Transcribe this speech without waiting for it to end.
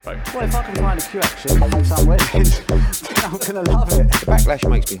Well, if I can find a cue action from somewhere, then I'm going to love it. The backlash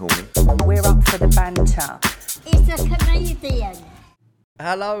makes me horny. We're up for the banter. It's a comedian.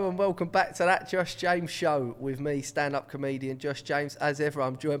 Hello and welcome back to that Josh James show with me, stand-up comedian Josh James. As ever,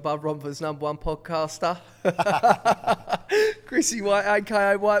 I'm joined by Romford's #1 podcaster, Chrissy White,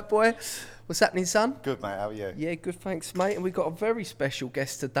 aka White Boy. What's happening, son? Good, mate. How are you? Yeah, good, thanks, mate. And we've got a very special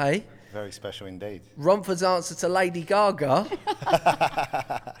guest today. Very special indeed. Romford's answer to Lady Gaga.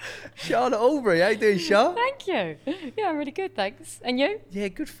 Charlotte Awbery. How you doing, Char? Thank you. Yeah, I'm really good, thanks. And you? Yeah,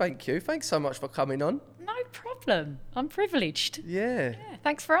 good, thank you. Thanks so much for coming on. No problem. I'm privileged. Yeah.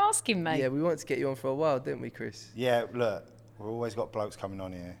 Thanks for asking me. Yeah, we wanted to get you on for a while, didn't we, Chris? Yeah, look, we've always got blokes coming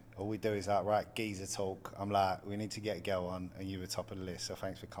on here. All we do is like, right, geezer talk. I'm like, we need to get a girl on, and you were top of the list, so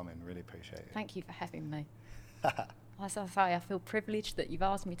thanks for coming. Really appreciate it. Thank you for having me. As I say, I feel privileged that you've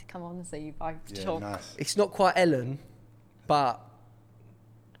asked me to come on and see you both Yeah, talk. nice. It's not quite Ellen, but...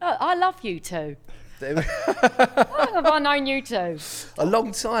 I love you two. How have I known you two? A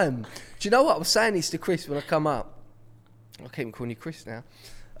long time. Do you know what? I was saying this to Chris when I come up. I keep calling you Chris now.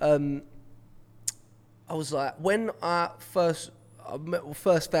 I was like, when I first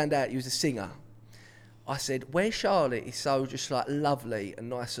found out you was a singer, I said, where Charlotte is so just like lovely and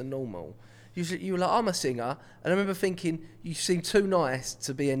nice and normal. You were like, I'm a singer. And I remember thinking, you seem too nice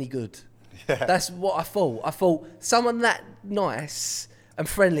to be any good. Yeah. That's what I thought. I thought, someone that nice and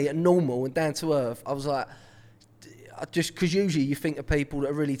friendly and normal and down to earth, I was like, just because usually you think of people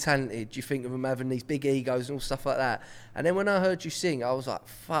that are really talented, you think of them having these big egos and all stuff like that. And then when I heard you sing, I was like,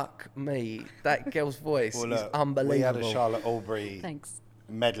 fuck me, that girl's voice Well, is look, unbelievable. we had a Charlotte Awbery Thanks.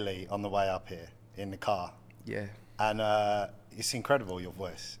 medley on the way up here in the car. Yeah. And it's incredible, your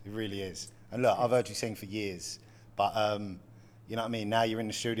voice. It really is. And look, I've heard you sing for years, but you know what I mean? Now you're in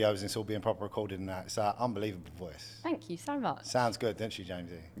the studios and it's all being proper recorded and that. It's an unbelievable voice. Thank you so much. Sounds good, don't you,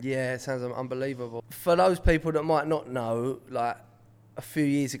 Jamesy? Yeah, it sounds unbelievable. For those people that might not know, like a few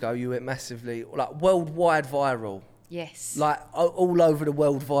years ago, you went massively, like worldwide viral. Yes. Like all over the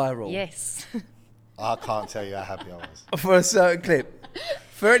world viral. Yes. I can't tell you how happy I was. For a certain clip.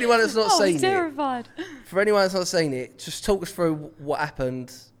 For anyone that's not I seen was it, terrified. for anyone that's not seen it, just talk us through what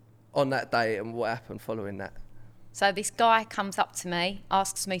happened on that day and what happened following that. So this guy comes up to me,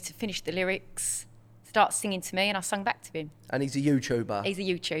 asks me to finish the lyrics, starts singing to me, and I sung back to him. And he's a YouTuber. He's a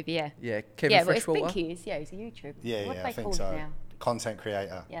YouTuber, yeah. Yeah, Kevin Yeah, but I Freshwater. think he is. Yeah, he's a YouTuber. Yeah, What do yeah, they I think call so. it now? Content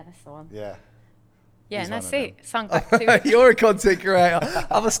creator. Yeah, that's the one. Yeah. Yeah, He's and that's one of it. Sung back to him. You're a content creator.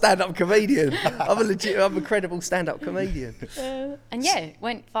 I'm a stand-up comedian. I'm a credible stand-up comedian. And yeah, it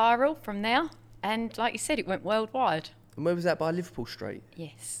went viral from there. And like you said, it went worldwide. And where was that, by Liverpool Street?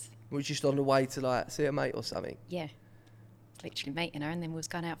 Yes. We were just on the way to like see a mate or something. Yeah. Literally meeting her, and then we was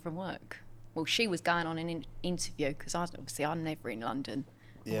going out from work. Well, she was going on an interview because I'm never in London.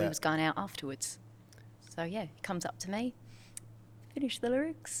 And Yeah. we was going out afterwards. So yeah, he comes up to me, finished the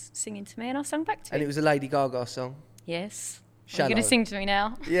lyrics, singing to me, and I sung back to And him. it was a Lady Gaga song. Yes. Are Shallow. you going to sing to me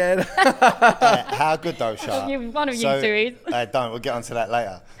now? Yeah. How good though, Shah? One of you two is. Don't. We'll get onto that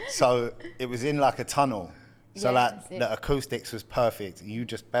later. So it was in like a tunnel. So Yeah, like that's it. the acoustics was perfect. You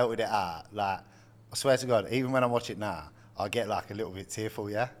just belted it out. Like I swear to God, even when I watch it now, I get like a little bit tearful.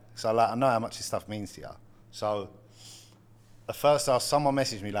 Yeah. So like I know how much this stuff means to you. So at first, someone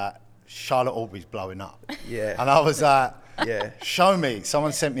messaged me like, Charlotte Awbery's blowing up. Yeah. And I was like, Yeah. show me.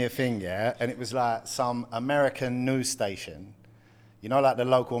 Someone sent me a thing, yeah, and it was like some American news station. You know, like the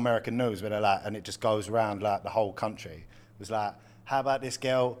local American news where they're like, and it just goes around like the whole country. It was like, how about this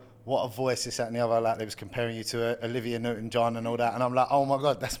girl? What a voice, this, that, and the other. Like they was comparing you to Olivia Newton-John and all that. And I'm like, oh my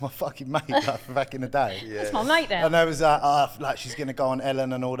God, that's my fucking mate like, from back in the day. Yeah. That's my mate there. And I was like, oh, like she's gonna go on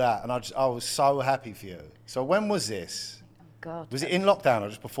Ellen and all that. And I was so happy for you. So when was this? God. Was it in lockdown or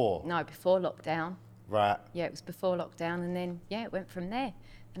just before? No, before lockdown. Right. Yeah, it was before lockdown, and then yeah, it went from there.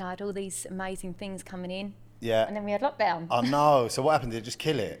 And I had all these amazing things coming in. Yeah. And then we had lockdown. Oh no. So what happened? Did it just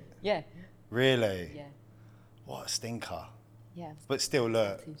kill it? Yeah. Really? Yeah. What a stinker. Yeah. But still,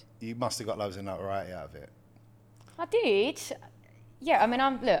 look, Gutted. you must have got loads of notoriety out of it. I did. Yeah, I mean,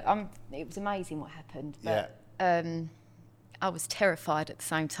 it was amazing what happened. But, I was terrified at the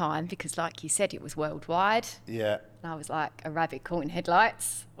same time because, like you said, it was worldwide. Yeah. And I was like a rabbit caught in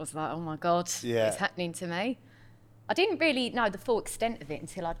headlights. I was like, oh my God, Yeah. it's happening to me. I didn't really know the full extent of it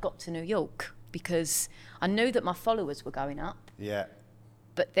until I'd got to New York because I knew that my followers were going up. Yeah.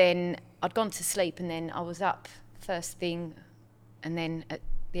 But then I'd gone to sleep and then I was up first thing and then at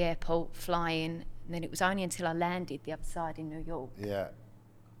the airport flying. And then it was only until I landed the other side in New York Yeah.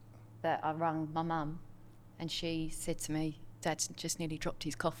 that I rang my mum and she said to me, Dad's just nearly dropped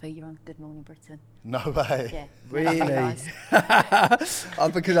his coffee, you're on Good Morning Britain. No way. Yeah. Really? Nice.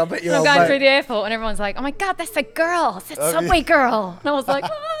 Because I bet you're I'm old going mate. through the airport and everyone's like, oh my God, that's a girl. It's that Subway girl. And I was like,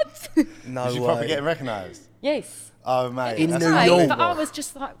 what? No Was you way. probably getting recognised? Yes. Oh, mate. In that's New Right, York. but I was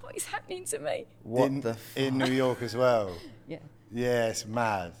just like, what is happening to me? What the fuck? In New York as well. Yeah. Yeah, it's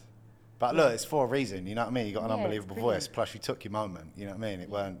mad. But look, it's for a reason, you know what I mean? You got an Yeah, it's unbelievable brilliant. voice, plus you took your moment, you know what I mean? It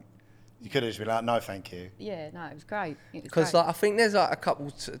weren't, you could have just been like, no, thank you. Yeah, no, it was great. Because like I think there's like a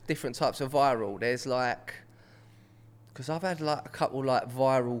couple different types of viral. There's like, because I've had like a couple like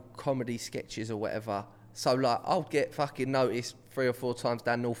viral comedy sketches or whatever. So like I'll get fucking noticed 3 or 4 times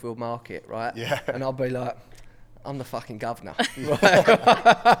down Northfield Market, right? Yeah. And I'll be like, I'm the fucking governor,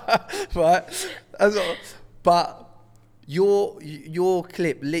 right? Right. But your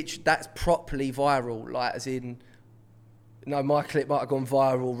clip, literally, that's properly viral. Like as in, no, my clip might have gone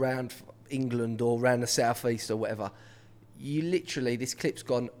viral round England or around the southeast or whatever. You literally, this clip's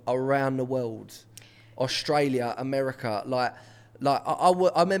gone around the world, Australia, America. Like I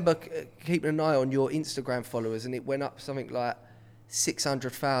remember keeping an eye on your Instagram followers, and it went up something like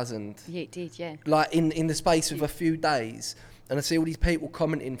 600,000. Yeah, it did, yeah. Like in the space of a few days, and I see all these people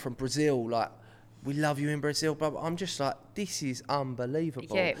commenting from Brazil, like, "We love you in Brazil," blah, blah. I'm just like, this is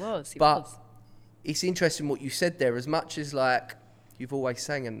unbelievable. Yeah, it was. But it's interesting what you said there. As much as like you've always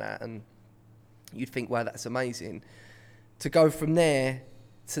sang in that, and you'd think, wow, that's amazing. To go from there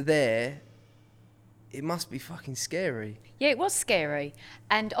to there, it must be fucking scary. Yeah, it was scary.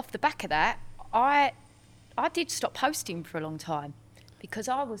 And off the back of that, I did stop posting for a long time because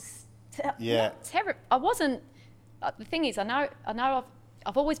I was terrible. I wasn't. The thing is, I know.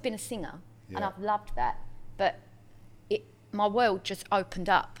 I've always been a singer, and I've loved that. But my world just opened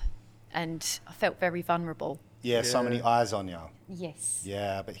up, and I felt very vulnerable. Yeah, so many eyes on you. Yes.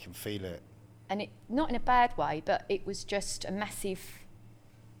 Yeah, I bet you can feel it. And it, not in a bad way, but it was just a massive.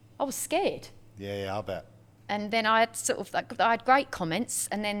 I was scared. Yeah, I bet. And then I had sort of like, I had great comments,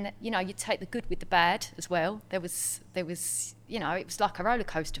 and then you take the good with the bad as well. There was it was like a roller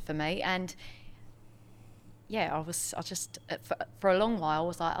coaster for me, and I just for a long while I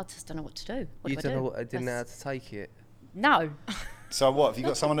was like, I just don't know what to do. What You do I don't do? know what, I didn't know how to take it. No. So what, have you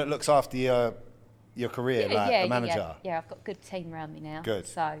got someone that looks after your career, a manager? Yeah, I've got a good team around me now. Good.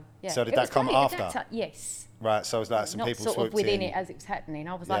 So yeah. So did It that was come great at after? that time. Yes. Right, so it was like some Not people sort of swooped within in, it as it was happening.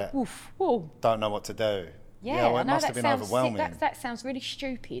 I was Yeah. like, oof, whoa. don't know what to do. Yeah, well, I it know must that have been sounds overwhelming. That sounds really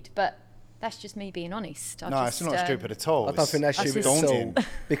stupid, but that's just me being honest. No, it's not stupid at all. I don't think that's It's stupid at daunting. all,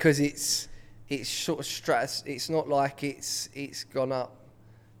 because it's sort of stress. It's not like it's gone up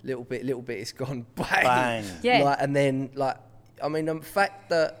little bit. It's gone bang. Bang. Yeah. Like, and then like, I mean, the fact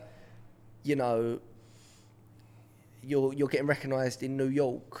that you're getting recognised in New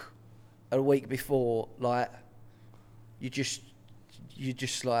York a week before, like you're just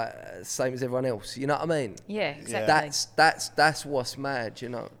like same as everyone else. You know what I mean? Yeah, exactly. That's what's mad.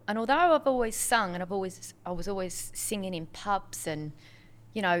 And although I've always sung, and I was always singing in pubs and,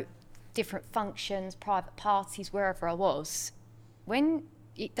 different functions, private parties, wherever I was, when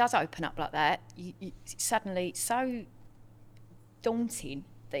it does open up like that, suddenly it's so daunting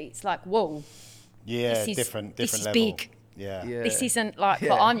that it's like, whoa. Yeah, this is different this is level. big. Yeah. This isn't like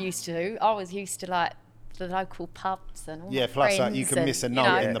what I'm used to. I was used to like the local pubs and all Yeah, my plus friends you can and, miss a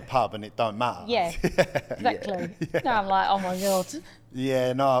note in the pub and it don't matter. Yeah, exactly. Now I'm like, oh my God.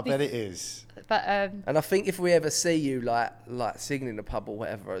 Yeah, no, I bet it is. But And I think if we ever see you like singing in a pub or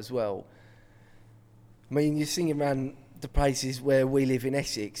whatever as well, I mean, you're singing around the places where we live in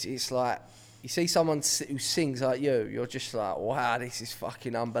Essex. It's like you see someone who sings like you're just like, wow, this is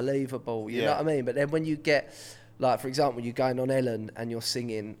fucking unbelievable. You know what I mean? But then when you get, like, for example, you're going on Ellen and you're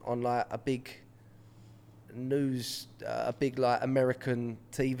singing on like a big news, a big like American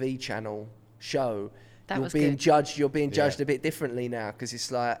TV channel show, you're being judged. You're being judged a bit differently now because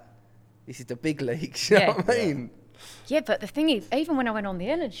it's like this is the big leagues. You know what I mean? Yeah, but the thing is, even when I went on the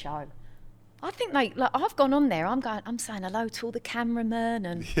Ellen show, I think like I've gone on there. I'm saying hello to all the cameramen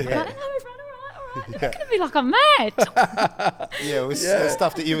and I'm like, hello everyone. All right. Look at me like I'm mad. Yeah, it was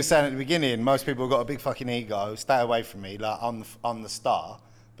stuff that you were saying at the beginning. Most people have got a big fucking ego. Stay away from me. Like I'm the star,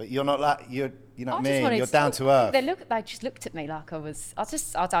 but you're not like you know what I mean. You're down to earth. They just looked at me like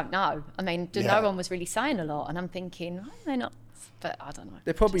I don't know. I mean, no one was really saying a lot, and I'm thinking, why are they not? But I don't know.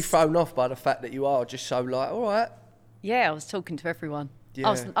 They're probably thrown off by the fact that you are just so like, all right. Yeah, I was talking to everyone.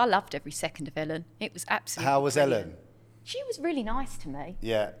 Yeah. I loved every second of Ellen. It was absolutely. How was brilliant. Ellen? She was really nice to me.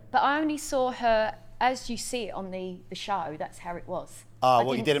 Yeah. But I only saw her as you see it on the show. That's how it was. Oh,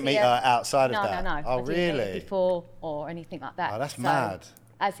 well, you didn't meet her outside of that? No. Oh, I didn't meet her really? before or anything like that. Oh, that's So, mad.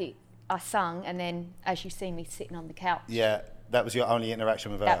 I sung, and then as you see me sitting on the couch. Yeah. That was your only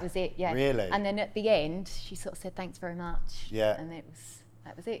interaction with her? That was it, yeah. Really? And then at the end, she sort of said, thanks very much. Yeah. And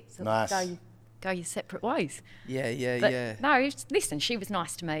that was it. So Nice. go your separate ways. Yeah, But no, listen, she was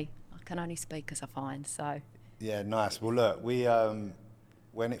nice to me. I can only speak as I find, so. Yeah, nice. Well, look, we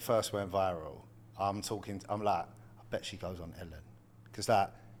when it first went viral, I'm like, I bet she goes on Ellen, because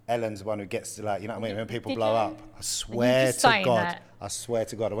that Ellen's the one who gets to, like, you know what I mean, when people Did blow you? up. I swear just to saying God, that? I swear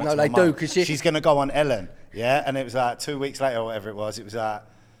to God, I went No, to my they do, mum, 'cause she's gonna go on Ellen, yeah, and it was like 2 weeks later or whatever it was like,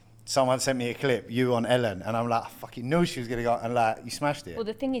 someone sent me a clip, you on Ellen, and I'm like, I fucking knew she was gonna go, and like, you smashed it. Well,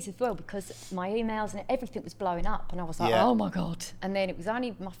 the thing is as well, because my emails and everything was blowing up, and I was like, Yeah. oh my God. And then it was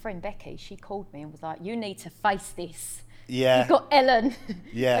only my friend Becky, she called me and was like, you need to face this. Yeah. You've got Ellen.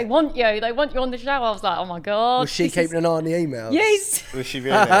 Yeah. They want you on the show. I was like, oh my God. Was she this is- keeping an eye on the emails? Yes. Was she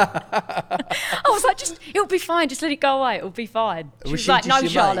really? I was like, it'll be fine. Just let it go away. It'll be fine. She Was was she like, just no, your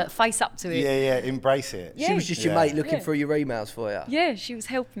Charlotte, mate? face up to it. Yeah, embrace it. Yeah. She was just your Yeah. mate looking Yeah. through your emails for you. Yeah, she was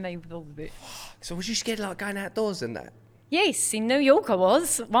helping me with all of it. So was you scared like going outdoors and that? Yes, in New York I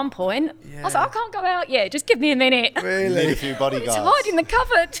was at one point. I was Yeah. like, I can't go out yet. Just give me a minute. Need a Really? few It's bodyguards. hide in the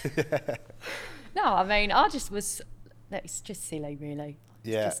cupboard. No, I mean, I just was. It's just silly, really.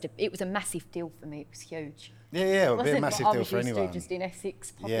 Yeah. It was a massive deal for me. It was huge. Yeah, it would be a Wasn't massive what deal I for was used to anyone. just in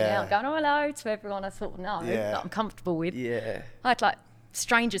Essex, popping Yeah. out, going, oh, hello to everyone I sort of know, Yeah. that I'm comfortable with. Yeah. I had like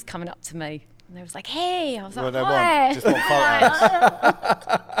strangers coming up to me, and they was like, hey. I was What like, do they hi. want? Just want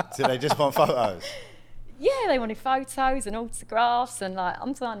photos. Do they just want photos? Yeah, they wanted photos and autographs, and like,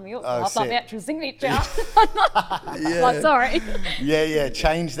 I'm signing me up. Oh, I've like sick. the actual signature. I'm like, sorry. Yeah,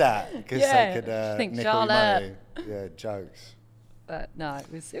 change that because Yeah, they could I think nick all your Charlotte. money. Yeah, jokes. But no, it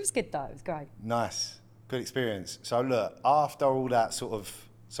was good though. It was great. Nice, good experience. So look, after all that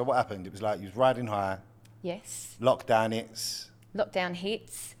so what happened? It was like you was riding high, Yes. lockdown hits. Lockdown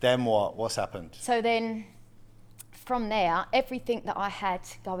hits. Then what? What's happened? So then, from there, everything that I had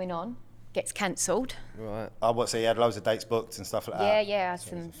going on gets cancelled. Right. Oh, what? So you had loads of dates booked and stuff like that. Yeah, I had Sorry,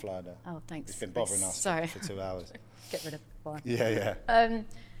 some. it's a fly there. Oh, thanks. It's been bothering us Sorry. for 2 hours. Get rid of the fly. Yeah.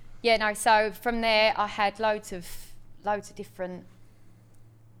 Yeah, no. So from there, I had loads of different,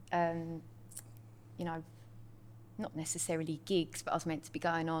 not necessarily gigs, but I was meant to be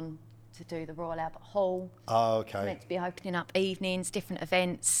going on to do the Royal Albert Hall. Oh, I was okay. meant to be opening up evenings, different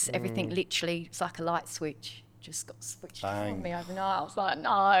events, everything literally, it's like a light switch. Just got switched Bang. on me overnight. I was like,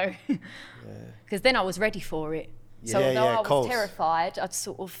 no. Because then I was ready for it. So Yeah, although yeah, I was course. terrified, I'd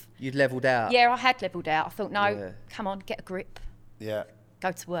sort of, You'd levelled out. yeah, I had levelled out. I thought, no, Yeah. come on, get a grip, Yeah.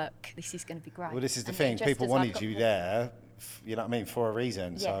 go to work. This is going to be great. Well, this is the And then thing. just People as I wanted got you more- there, you know what I mean, for a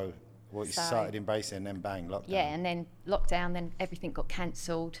reason. Yeah. So what you So- started embracing, then bang, lockdown. Yeah, and then lockdown, then everything got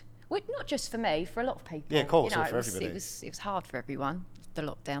cancelled. Well, not just for me, for a lot of people. Yeah, of course, You know, for it was, everybody. It was hard for everyone, the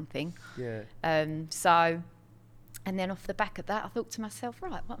lockdown thing. Yeah. So, and then off the back of that, I thought to myself,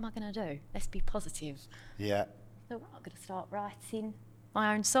 right, what am I going to do? Let's be positive. Yeah. So right, I'm going to start writing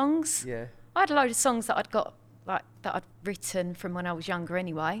my own songs. Yeah. I had a load of songs that I'd got, like, that I'd written from when I was younger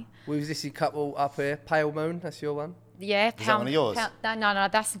anyway. Was this your couple up here? Pale Moon, that's your one? Yeah. that one of yours? No,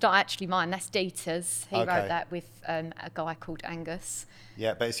 that's not actually mine. That's Dieter's. He Okay. wrote that with a guy called Angus.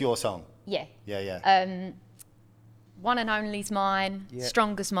 Yeah, but it's your song. Yeah. Yeah. One and Only's mine. Yeah.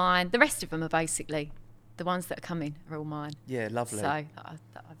 Strongest mine. The rest of them are basically the ones that are coming are all mine. Yeah, lovely. So that I've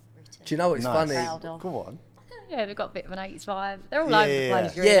written. Do you know what's Nice. funny? Proud of. Go on. Yeah, they've got a bit of an 80s vibe. They're all Yeah, over the yeah,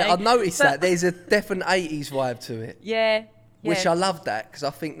 place, yeah. really. Yeah, I've noticed But- that. There's a definite 80s vibe to it. Yeah. Which yeah. I love that because I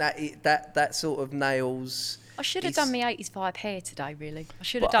think that sort of nails. I should have it's- done my 80s vibe hair today, really. I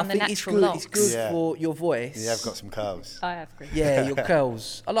should have but I done the think natural it's good, locks. It's good Yeah. for your voice. You have got some curls. I have, Chris. Yeah, your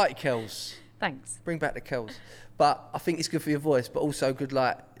curls. I like your curls. Thanks. Bring back the curls. But I think it's good for your voice, but also good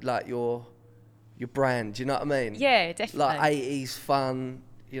like your brand. Do you know what I mean? Yeah, definitely. Like 80s fun.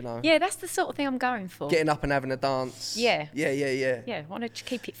 You know. Yeah, that's the sort of thing I'm going for. Getting up and having a dance. Yeah. Yeah. Yeah, I wanted to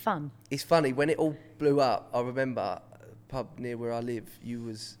keep it fun. It's funny when it all blew up. I remember a pub near where I live. You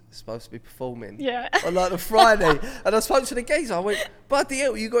was supposed to be performing. Yeah. On like the Friday, and I spoke to the geezer. I went, "Bloody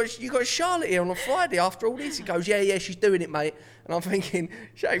hell, you got Charlotte here on a Friday after all this." He goes, "Yeah, she's doing it, mate." And I'm thinking,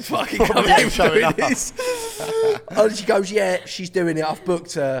 "She ain't fucking coming ain't here showing doing up." this." And she goes, "Yeah, she's doing it. I've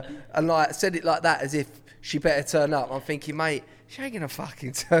booked her," and like said it like that as if she better turn up. I'm thinking, mate, she ain't gonna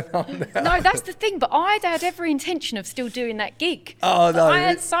fucking turn up now. No, that's the thing. But I'd had every intention of still doing that gig. Oh, But no. I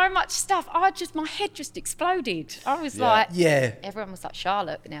had so much stuff. My head just exploded. I was Yeah. like, Yeah. everyone was like,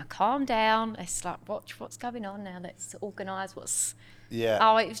 Charlotte, now calm down. Let's like watch what's going on now. Let's organise what's. Yeah.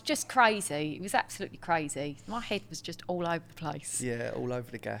 Oh, it was just crazy. It was absolutely crazy. My head was just all over the place. Yeah, all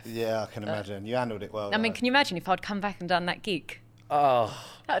over the gaff. Yeah, I can imagine. You handled it well. I mean, though. can you imagine if I'd come back and done that gig? Oh,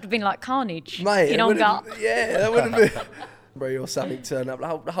 That would have been like carnage. mate, in it on would've- gut. yeah, that would have been. or something turn up.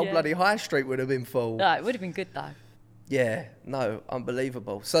 The whole Yeah. bloody high street would have been full. No, it would have been good though. Yeah, no,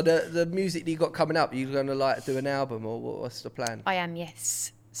 unbelievable. So the music that you got coming up, are you going to like do an album or what's the plan? I am,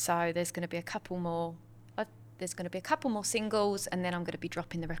 yes. So there's going to be a couple more. There's going to be a couple more singles, and then I'm going to be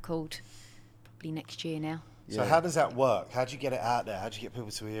dropping the record probably next year now. So how does that work? How do you get it out there? How do you get people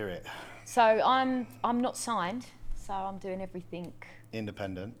to hear it? So I'm not signed, so I'm doing everything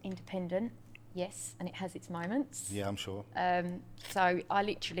Independent. Yes, and it has its moments. Yeah, I'm sure. So I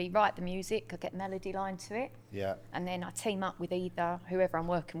literally write the music, I get melody line to it, Yeah. and then I team up with either whoever I'm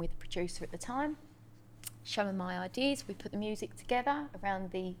working with, the producer at the time, show them my ideas, we put the music together around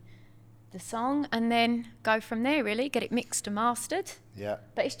the song, and then go from there really, get it mixed and mastered. Yeah.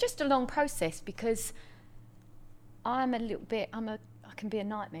 But it's just a long process because I can be a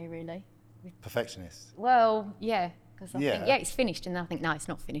nightmare really. Perfectionist. Well, yeah, because I Yeah. think, it's finished, and then I think, no, it's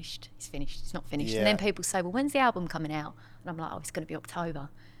not finished, it's not finished. Yeah. And then people say, well, when's the album coming out? And I'm like, oh, it's going to be October.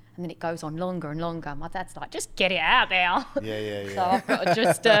 And then it goes on longer and longer. My dad's like, just get it out there. Yeah. So I've got to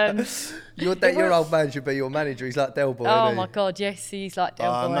just... Your old man should be your manager. He's like Del Boy. oh isn't he? my God, yes, he's like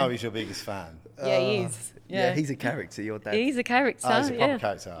Del I Boy. know he's your biggest fan. Yeah, he is. Yeah, he's a character, your dad. He's a character, Oh, he's a proper yeah.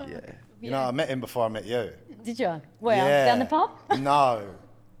 character. Yeah. You know, I met him before I met you. Did you? Where? Yeah. Down the pub? No.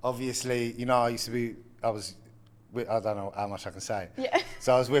 Obviously, you know, I don't know how much I can say. Yeah.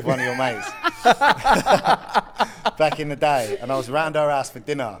 So I was with one of your mates back in the day, and I was round her house for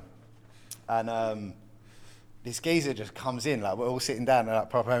dinner, and this geezer just comes in, like we're all sitting down and like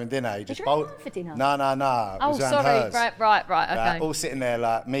proper having dinner. He just you round her for dinner? No. It Oh, was round sorry. hers. Right, okay. All sitting there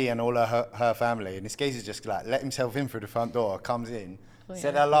like me and all her family, and this geezer just like let himself in through the front door, comes in,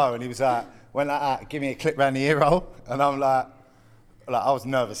 said hello, and he was like, went like that, give me a clip round the ear roll, and I'm like I was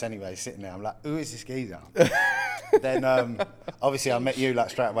nervous anyway, sitting there. I'm like, who is this geezer? Then obviously I met you like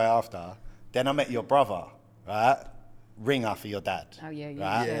straight away after. Then I met your brother, right? Ringer for your dad. Oh, yeah.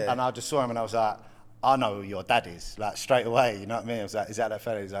 Right? Yeah. And I just saw him and I was like, I know who your dad is, like straight away. You know what I mean? I was like, is that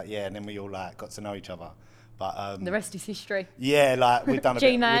fella? He's like, yeah. And then we all like got to know each other. But The rest is history. yeah, like we've done a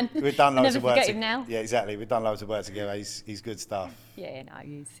G-man. bit. We've done loads Never of work. forget him now. Yeah, exactly. We've done loads of work together. He's good stuff. Yeah, no,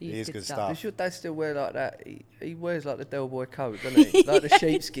 he is is good good stuff. stuff. Does your dad still wear like that? He wears like the Del Boy coat, doesn't he? Like the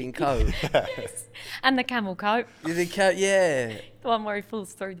sheepskin coat. And the camel coat, Did he yeah. the one where he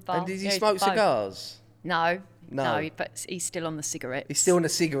falls through the bar. And does he Yeah, smoke both. cigars? No, No. but he's still on the cigarettes. He's still on the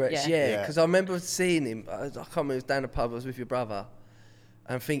cigarettes, Yeah. yeah. Yeah. Because I remember seeing him. I can't remember. It was down the pub. I was with your brother,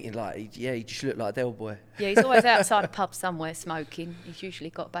 and thinking like, he just looked like Del Boy. Yeah, he's always outside a pub somewhere smoking. He's usually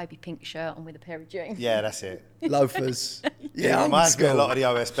got a baby pink shirt on with a pair of jeans. Yeah, that's it. Loafers. He yeah, reminds me a old lot of the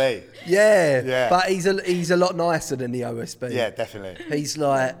OSB. Yeah, Yeah. but he's a lot nicer than the OSB. Yeah, definitely. He's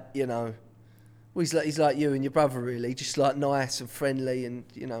like, well, he's like you and your brother, really, just like nice and friendly, and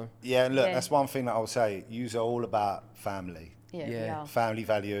Yeah, and look, Yeah. that's one thing that I would say. Yous are all about family. Yeah, Yeah. we are. Family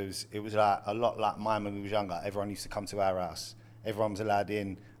values. It was like a lot like mine when we was younger. Everyone used to come to our house. Everyone was allowed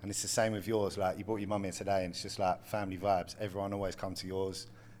in, and it's the same with yours. Like you brought your mum here today, and it's just like family vibes. Everyone always come to yours.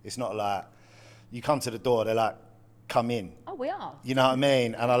 It's not like you come to the door. They're like, come in. Oh, we are. You know what I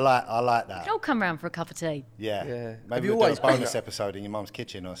mean? And I like that. They'll come round for a cup of tea. Yeah. Yeah. Have Maybe you we'll do always a been bonus that- episode in your mum's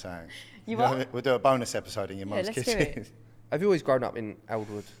kitchen or something. You know what? I mean? We'll do a bonus episode in your mum's let's do kitchen. it. Have you always grown up in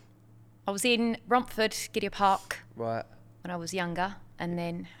Elwood? I was in Romford, Gidea Park Right. when I was younger, and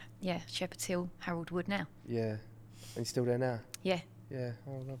then, Shepherd's Hill, Harold Wood now. Yeah. And you're still there now? Yeah. Yeah.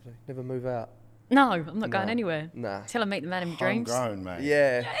 Oh, lovely. Never move out. No, I'm not going No. anywhere. Nah. Till I meet the man in my dreams. Homegrown, mate.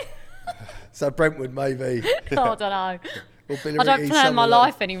 Yeah. So Brentwood, maybe. Oh, I don't know. Or I don't Billericay, plan my somewhere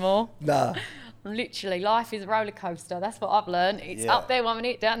life anymore. Nah. Literally, life is a roller coaster. That's what I've learned. It's Yeah. up there 1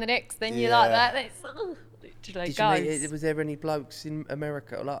 minute, down the next. Then you're like Yeah. that. It's literally Did goes. you meet, was there any blokes in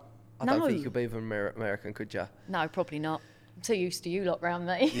America? Like, I don't think No. you could be with an American, could you? No, probably not. I'm too used to you lot round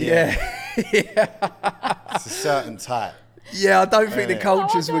me. Yeah. It's a certain type. Yeah, I don't think the Yeah.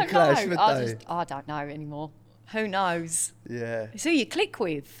 cultures Oh, I would don't clash, know. would they? I don't know anymore. Who knows? Yeah. It's who you click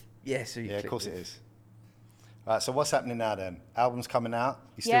with. Yeah, so you Yeah, of click course with- it is. Right, so what's happening now then? Album's coming out?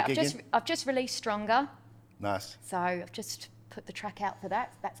 You still Yeah, gigging? I've just released Stronger, Nice. so I've just put the track out for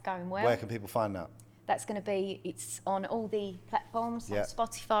that. That's going well. Where can people find that? That's going to be. It's on all the platforms, Yeah. like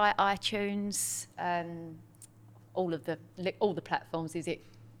Spotify, iTunes, all the platforms. Is it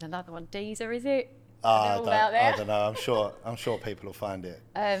another one? Deezer, is it? I all out there. don't know. I'm sure people will find it.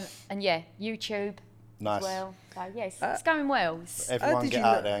 And yeah, YouTube Nice. as well. So yes, it's going well. Everyone did get you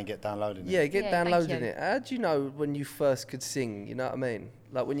out know- there and get downloading it. Yeah, get Yeah, thank downloading you. it. How do you know when you first could sing? You know what I mean?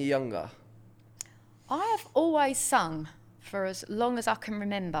 Like when you're younger. I have always sung for as long as I can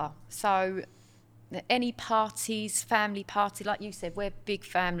remember. So any parties, family party, like you said, we're big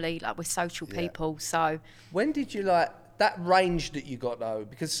family, like we're social Yeah. people. So When did you like that range that you got though,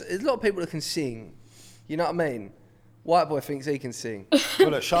 because there's a lot of people that can sing. You know what I mean? White boy thinks he can sing. Well,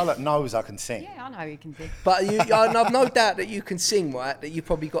 look, Charlotte knows I can sing. Yeah, I know you can sing. But I've no doubt that you can sing, right? That you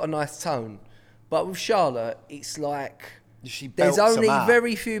probably got a nice tone. But with Charlotte, it's like there's only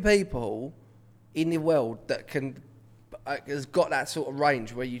very few people in the world that has got that sort of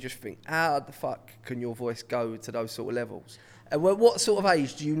range where you just think, how the fuck can your voice go to those sort of levels? And what sort of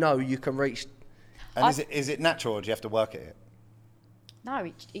age do you know you can reach? And is it natural, or do you have to work at it?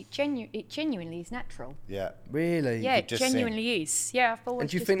 No, it genuinely is natural. Yeah. Really? Yeah, it genuinely is. Yeah, I've always And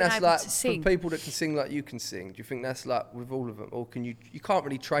do you just think been that's able like to sing. for people that can sing like you can sing? Do you think that's like with all of them, or can you can't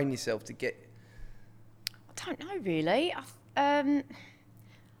really train yourself to get? I don't know really. Do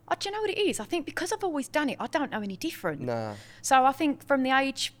you know what it is? I think because I've always done it, I don't know any different. Nah. So I think from the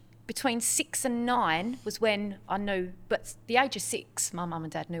age between 6 and 9 was when I knew. But the age of 6, my mum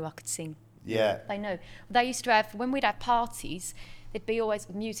and dad knew I could sing. Yeah. They knew. They used to have, when we'd have parties, there'd be always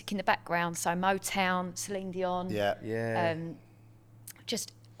music in the background. So Motown, Celine Dion. Yeah. Yeah.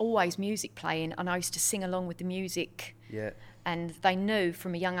 Just always music playing, and I used to sing along with the music. Yeah. And they knew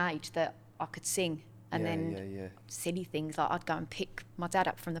from a young age that I could sing. And Yeah, then yeah. silly things like I'd go and pick my dad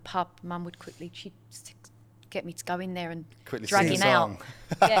up from the pub. Mum would she'd get me to go in there and Quickly drag sing him a out. song.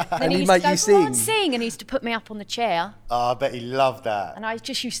 Yeah. And then And he he'd used to make go, you "Come on, sing." sing. And he used to put me up on the chair. Oh, I bet he loved that. And I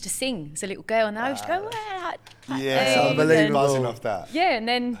just used to sing as a little girl. And I used to go, well, Yeah, That's unbelievable. Buzzing off that. Yeah, and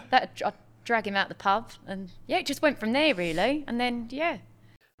then I'd drag him out the pub. And yeah, it just went from there, really. And then, yeah.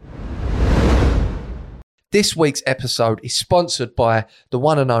 This week's episode is sponsored by the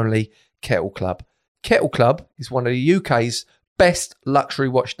one and only Kettle Club. Kettle Club is one of the UK's best luxury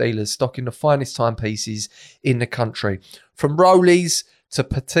watch dealers, stocking the finest timepieces in the country. From Rollies to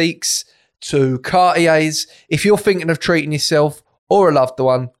Petites to Cartiers. If you're thinking of treating yourself or a loved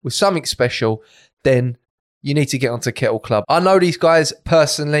one with something special, then you need to get onto Kettle Club. I know these guys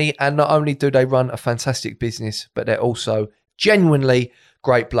personally, and not only do they run a fantastic business, but they're also genuinely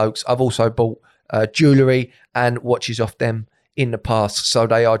great blokes. I've also bought jewellery and watches off them in the past, so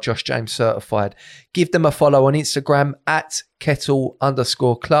they are Josh James certified. Give them a follow on Instagram at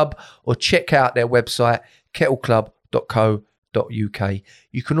kettle_club, or check out their website kettleclub.co.uk.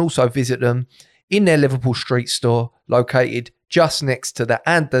 You can also visit them in their Liverpool Street store, located just next to the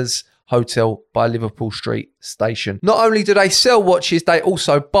Anders Hotel by Liverpool Street Station. Not only do they sell watches, they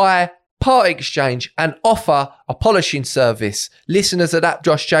also buy, part exchange and offer a polishing service. Listeners of That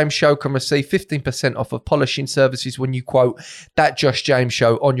Josh James Show can receive 15% off of polishing services when you quote That Josh James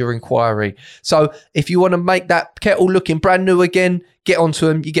Show on your inquiry. So if you want to make that kettle looking brand new again, get onto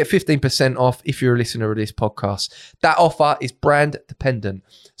them. You get 15% off if you're a listener of this podcast. That offer is brand dependent.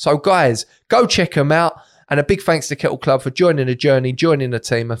 So guys, go check them out. And a big thanks to Kettle Club for joining the journey, joining the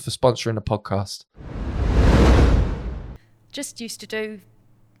team, and for sponsoring the podcast. Just used to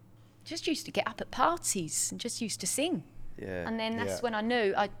get up at parties and just used to sing. Yeah. And then that's Yeah. when I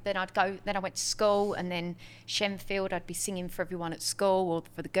knew. Then I went to school, and then Shenfield, I'd be singing for everyone at school or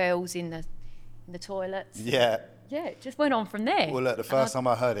for the girls in the toilets. Yeah. Yeah, it just went on from there. Well, look, the first time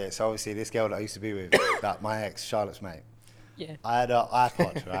I heard it, so obviously this girl that I used to be with, that my ex, Charlotte's mate, Yeah. I had an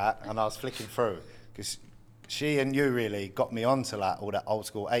iPod, right? And I was flicking through, because she and you really got me onto like all that old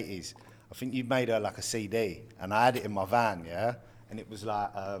school 80s. I think you made her like a CD, and I had it in my van, yeah? And it was like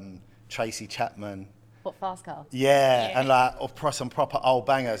Tracy Chapman. What, Fast Car? Yeah, and like some proper old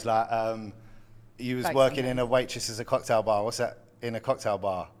bangers, like you was Great working singer. in a waitress as a cocktail bar. What's that? In a cocktail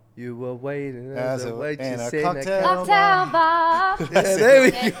bar. You were waiting As as a- a waitress in a in cocktail a Cocktail bar. Yeah, there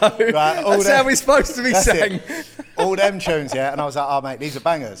we go. Right, all That's that- how we're supposed to be That's sang. it. All them tunes, yeah. And I was like, oh, mate, these are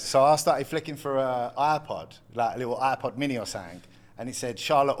bangers. So I started flicking for an iPod, like a little iPod mini or something. And it said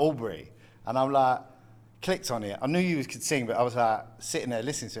Charlotte Awbery. And I'm like, clicked on it. I knew you could sing, but I was like sitting there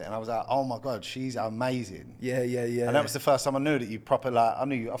listening to it. And I was like, oh my God, she's amazing. Yeah. And that was the first time I knew that you proper, like,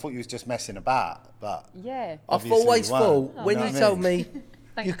 I thought you was just messing about. But Yeah. I've obviously always you weren't. thought, when know you what I told mean? me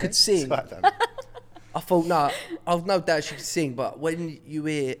Thank you you. could sing, Right then. I thought, no, I've no doubt she could sing, but when you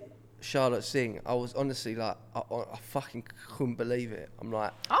hear Charlotte sing, I was honestly like, I fucking couldn't believe it. I'm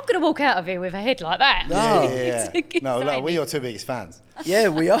like, I'm going to walk out of here with a head like that. No. Yeah. No, look, we're your two biggest fans. yeah,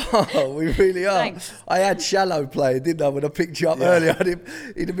 we are. We really are. Thanks. I had Shallow playing, didn't I? When I picked you up earlier, I had it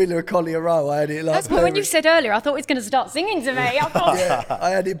in the middle of Collier Row. I had it like That's what, when you blaring- said earlier, I thought he was going to start singing to me. I thought, yeah,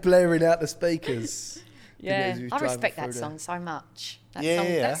 I had it blaring out the speakers. yeah, As we was I driving respect that through there. song so much. That Yeah, song,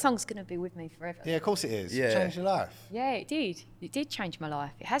 yeah. That song's going to be with me forever. Yeah, of course it is. Yeah. It changed your life. Yeah, it did. It did change my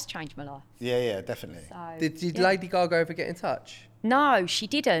life. It has changed my life. Yeah, definitely. So, Did yeah. Lady Gaga ever get in touch? No, she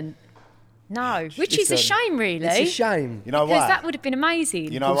didn't. No, which is a Listen, shame, really. It's a shame. You know Because why? that would have been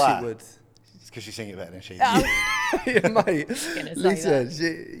amazing. You know Of course why? it would. It's because you sing it better than she. Oh. Yeah, mate. Gonna say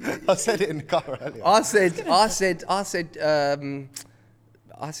Listen, I said it in the car earlier.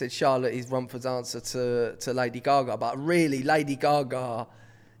 I said Charlotte is Rumford's answer to Lady Gaga, but really Lady Gaga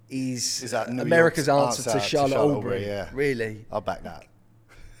is that New America's York's answer to Charlotte Awbery. yeah. Really. I'll back that.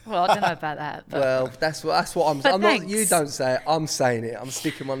 Well, I don't know about that. But Well, that's what I'm. But I'm not. thanks. You don't say it. I'm saying it. I'm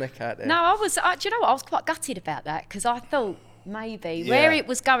sticking my neck out there. no, I was. Do you know what? I was quite gutted about that because I thought maybe Yeah. where it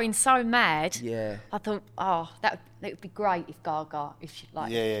was going so mad. Yeah. I thought, it would be great if Gaga, if she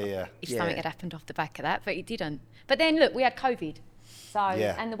like, Yeah. if Yeah. something had happened off the back of that, but it didn't. But then look, we had COVID, so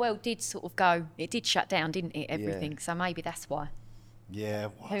Yeah. and the world did sort of go. It did shut down, didn't it? Everything. So maybe that's why. Yeah,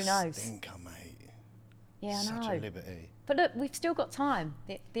 what Who a knows? stinker, mate. Yeah, I Such know. a liberty. But look, we've still got time.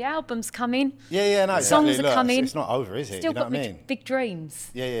 The album's coming. Yeah, no, Songs exactly. are Look, coming. It's not over, is it? Still You know got what I mean? big dreams.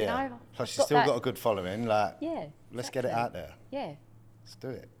 Yeah. You know? Plus, I've you've still that- got a good following. Like, Yeah. let's get it exactly. out there. Yeah. Let's do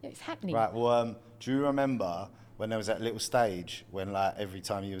it. Yeah, it's happening. Right. Well, do you remember when there was that little stage when, like, every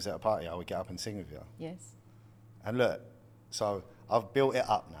time you was at a party, I would get up and sing with you? Yes. And look, so I've built it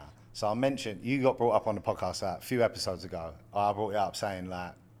up now. So I mentioned you got brought up on the podcast like, a few episodes ago. I brought it up saying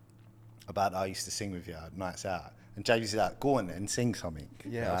like about I used to sing with you at nights out. And James is like, go on then, sing something.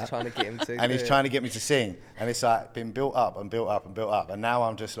 Yeah, I was trying to get him to. And he's do it. trying to get me to sing. And it's like been built up and built up and built up. And now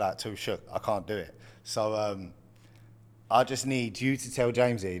I'm just like too shook. I can't do it. So I just need you to tell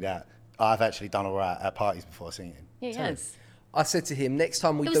Jamesy that I've actually done all right at parties before singing. Yeah, yes. I said to him, next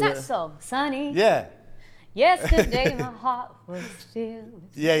time we It was do that it. song, Sunny. Yeah. Yesterday my heart was still.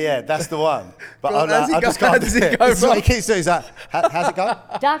 Yeah, that's the one. But Go on, how's it I go? just can't How do does it it. go, It's what bro? he keeps doing. He's like, how's it go?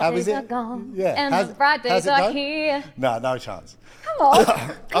 Dark How days is are it? gone, Yeah. and How's- the bright how's days it are go? here. No chance. Come on.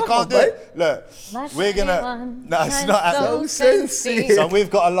 I can't do it. Look, My we're gonna. one No, it's shines not so happening. sincere. So we've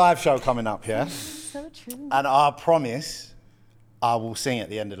got a live show coming up here, So true. and I promise I will sing at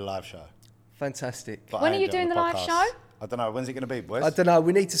the end of the live show. Fantastic. But When I are ain't you doing on the live podcast. show? I don't know. When's it gonna be, boys? I don't know.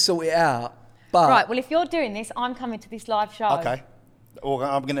 We need to sort it out. But Right, well, if you're doing this, I'm coming to this live show. Okay. Or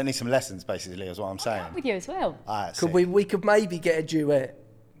I'm gonna need some lessons, basically, is what I'm saying. With you as well. All right, could sick. we could maybe get a duet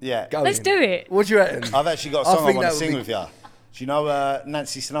Yeah. going. Let's do it. What do you reckon? I've actually got a I song I think want that to would sing be- with you. Do you know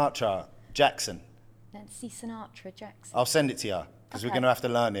Nancy Sinatra, Jackson? Nancy Sinatra Jackson. I'll send it to you because we're Okay. going to have to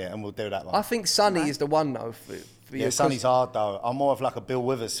learn it and we'll do that one. I think Sonny is the one though for yeah, you. Sonny's hard though. I'm more of like a Bill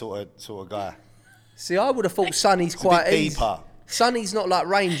Withers sort of guy. See, I would have thought Sonny's a quite bit easy. deeper. Sonny's not like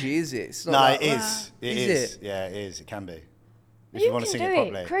rangy, is it? It's not No, like, it is. It Is is. it? Yeah, it is. It can be. If You want to can sing do it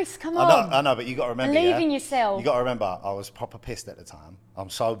it, properly. Chris, come I know, on. I know, but you got to remember. Believe yeah? in yourself. You got to remember, I was proper pissed at the time. I'm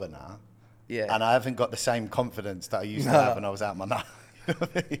sober now. Yeah. And I haven't got the same confidence that I used to have when I was out my nut. You know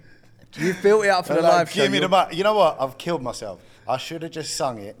what I mean? You've built it up for the And like, live show. give me the You're- mic. You know what? I've killed myself. I should have just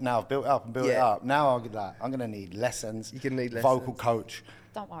sung it. Now I've built it up and built it Yeah. up. Now I'm gonna need lessons. You're gonna need vocal lessons. coach.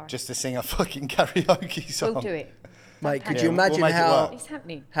 Don't worry. Just to sing a fucking karaoke song. We'll do it. Mate, could Yeah, you we'll imagine make it how work. It's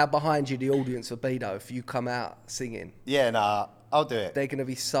happening. how behind you the audience would be though if you come out singing? Yeah, nah, I'll do it. They're gonna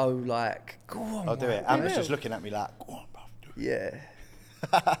be so like, go on. I'll do mate." it. Amber's will. just looking at me like, go on, bro. Do it. Yeah.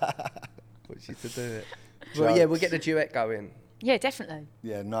 Want you to do it. Well, yeah, we'll get the duet going. Yeah, definitely.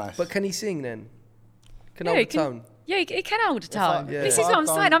 Yeah, nice. But can he sing then? Can Yeah, hold he the can- tone? Yeah, he can hold a tone. yeah. This if is what I I'm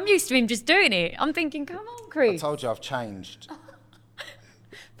don't- saying. I'm used to him just doing it. I'm thinking, come on, I Chris. told you I've changed.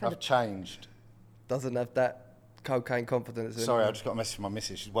 I've changed. Doesn't have that cocaine confidence. Sorry, I anymore. just got a message from my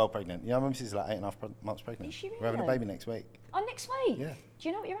missus. She's well pregnant. You know, my missus is like 8.5 months pregnant. Is she We're having a really? baby next week. Oh, next week? Yeah. Do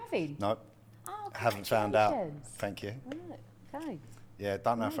you know what you're having? No, Oh, haven't found out. congratulations. Thank you. Right, okay. Yeah,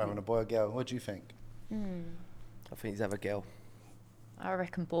 don't know if we're having a boy or girl. What do you think? I think he's have a girl. I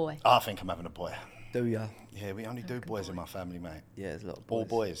reckon boy. I think I'm having a boy. Do ya? Yeah, we only do boys in my family, mate. Yeah, there's a lot of All boys.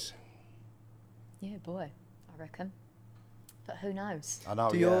 boys. Yeah, boy, I reckon. But who knows? I know.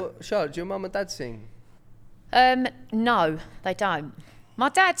 Do yeah. your Charlotte? Do your mum and dad sing? No, they don't. My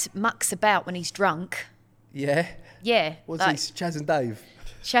dad mucks about when he's drunk. Yeah. Yeah. What's like he? Chaz and Dave.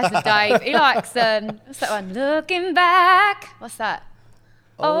 Chaz and Dave. He likes, what's that one? Looking back. What's that?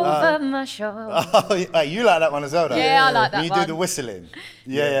 Over my shoulder. Oh, hey, you like that one as well, though? Yeah, I like that When you one. do the whistling.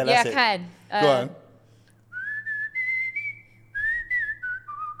 Yeah, Yeah, that's I it. can. Go on.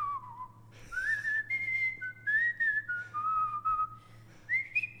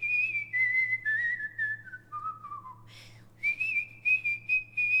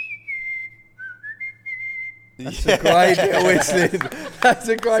 That's a great little whistling. That's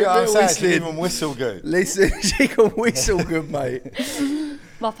a great See what I'm little saying? She can whistling. even whistle good. Listen, she can whistle good, mate.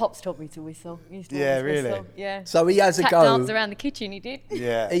 My pops taught me to whistle. He used to Yeah, always really? whistle. Yeah. So he has a Tap go. dance around the kitchen, he did.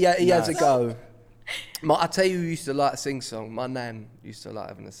 Yeah. He has a nice. go. I tell you who used to like to sing song. My nan used to like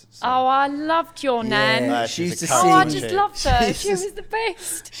having a song. Oh, I loved your nan. She used to She's a sing. Oh, I Sing. just loved her. She She used was the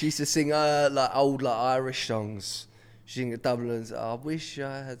best. She used to sing like old like Irish songs. She sang the Dubliners. I wish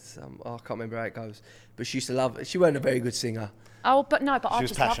I had some. Oh, I can't remember how it goes. But she used to love it. She wasn't a very good singer. Oh, but I was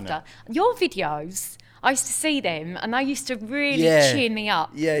just loved passionate. her. Your videos, I used to see them, and they used to really Yeah. cheer me up.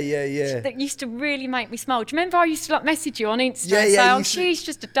 Yeah. That used to really make me smile. Do you remember I used to like message you on Insta Yeah, and yeah, say, you "Oh, used to- she's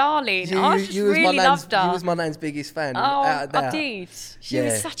just a darling." You- I just you was my really nan's- loved her. You was my nan's biggest fan. Oh, without a I doubt. did. She Yeah.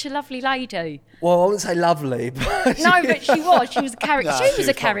 was such a lovely lady. Well, I wouldn't say lovely, but No, but she was. She was a character. Nah, she she was was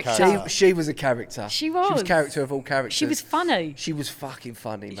a proper character. character. She was a character. She She was was. character of all characters. She was funny. She was fucking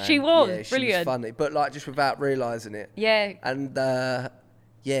funny, man. She was, Yeah, she brilliant. was funny, but like just without realising it. Yeah. And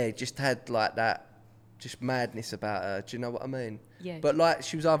just had like that, just madness about her. Do you know what I mean? Yeah. But like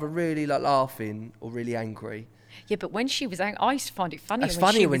she was either really like laughing or really angry. Yeah, but when she was angry, I used to find it funnier It's when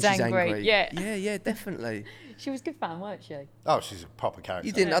funnier she when was she's angry. Yeah. Yeah, definitely. She was good fun, weren't she? Oh, she's a proper character.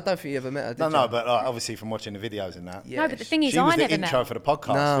 You didn't? I don't think you ever met her, did No, you? no, but obviously from watching the videos and that. Yeah, No, but the thing is, She was I the never met intro her. for the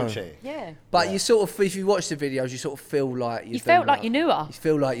podcast, No. wasn't she? Yeah. But you sort of, if you watch the videos, you sort of feel like You felt like you knew her. You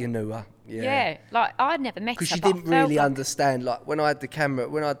feel like you knew her. Yeah. Like, I'd never met her. Because she but I didn't felt really like- understand. Like when I had the camera,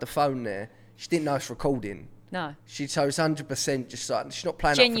 when I had the phone there, she didn't know it's recording. No. So it's 100% just like she's not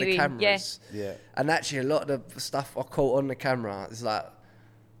playing up for the Genuine, cameras. Yeah. And actually, a lot of the stuff I caught on the camera is like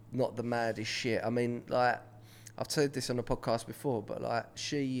not the maddest shit. I mean, like I've said this on the podcast before, but like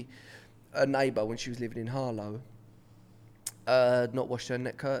a neighbour when she was living in Harlow, not washed her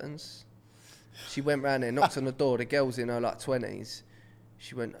net curtains. She went round there, knocked on the door. The girl's in her like 20s.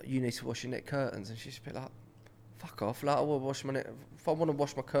 She went, "You need to wash your net curtains," and she's a bit like, "Fuck off! Like I want to wash my net. If I want to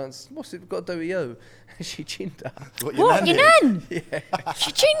wash my curtains, what's it got to do with you?" And she chinned her. What, What? nan Your did? nan? Yeah.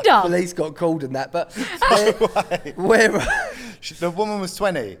 She chinned her? Police got called and that, but Right. where The woman was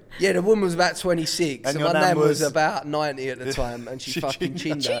 20. yeah, the woman was about 26, And and your my nan nan was was- about 90 at the time, and she She fucking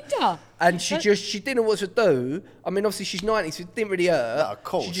chinned chinned her. Chinned her? And she didn't know what to do. I mean, obviously she's 90, so it didn't really hurt. No, of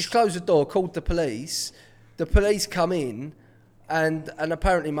course. She just closed the door, called the police. The police come in, and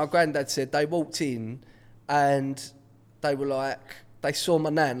apparently my granddad said they walked in, and they were like, they saw my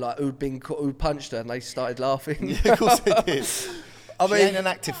nan like who'd punched her, and they started laughing. Yeah, of course they did. I She mean, ain't an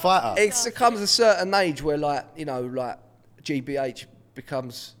active fighter. it comes a certain age where like GBH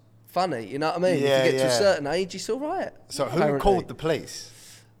becomes funny. You know what I mean? Yeah, if you get to a yeah. certain age, it's all right. So who apparently. called the police?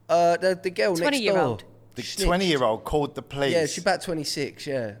 The girl next door. 20-year-old. The Snitched. 20-year-old called the police. Yeah, she's about 26.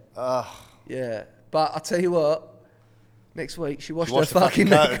 Yeah, Ugh. yeah. But I tell you what, next week she washed, She washed her the fucking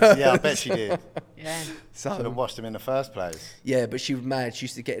curtains. Yeah, I bet she did. Yeah. Should have So washed them in the first place. yeah, but she was mad. She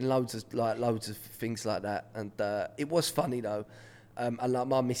used to get in loads of things like that, and it was funny though. And like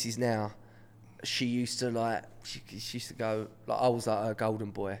my missus now, she used to like she used to go like I was like her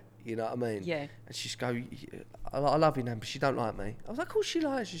golden boy. You know what I mean? Yeah. And she'd go, I love you, Nan, but she don't like me. I was like, of course she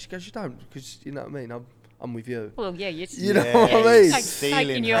likes you. She goes, you don't, because you know what I mean. I'm with you. Well, yeah, You know what I mean?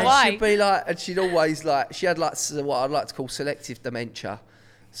 Taking you her. And away. she'd be like, and she'd always like, she had like what I'd like to call selective dementia.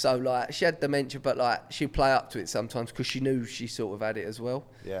 So like, she had dementia, but like, she'd play up to it sometimes because she knew she sort of had it as well.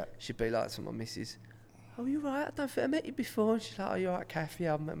 Yeah. She'd be like to my missus, "Oh, you right? I don't think I met you before." And she's like, "Oh, you right, Kath?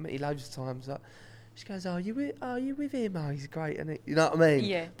 Yeah, I've met you loads of times." Like, she goes, "Are you with him? Oh, he's great, isn't he?" You know what I mean?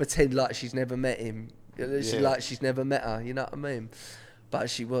 Yeah. Pretend like she's never met him. She Yeah. like she's never met her. You know what I mean? But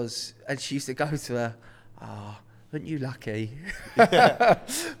she was, and she used to go to her, "Oh, aren't you lucky?"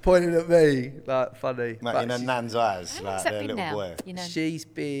 Pointing at me, like funny. Like But in her she- nan's eyes, How like long's that their been little now? boy. You know? She's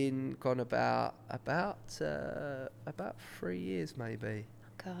been gone about 3 years maybe.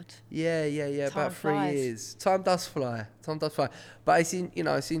 God. Yeah, Time about 3 flies. years. Time does fly. But it's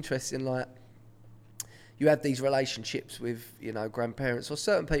it's interesting. Like you have these relationships with grandparents or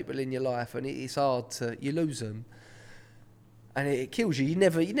certain people in your life, and it's hard to you lose them, and it kills you. You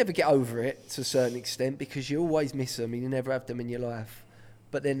never get over it to a certain extent because you always miss them and you never have them in your life.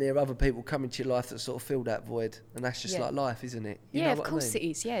 But then there are other people coming to your life that sort of fill that void, and that's just Yeah. like life, isn't it? You Yeah, know of what course I mean?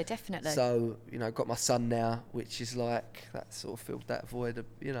 it is. Yeah, definitely. So got my son now, which is like that sort of filled that void.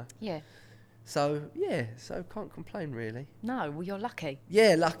 Yeah. So can't complain really. No, well, you're lucky.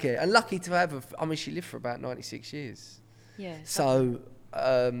 Yeah, lucky to have she lived for about 96 years. Yeah. So,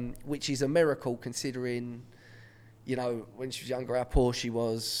 which is a miracle considering, when she was younger, how poor she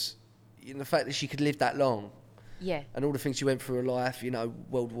was. The fact that she could live that long, Yeah. and all the things she went through her life.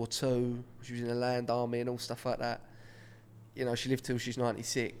 World War II. She was in the land army and all stuff like that. She lived till she's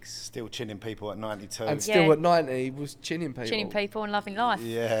 96. Still chinning people at 92. And Yeah. still at 90 was chinning people. Chinning people and loving life.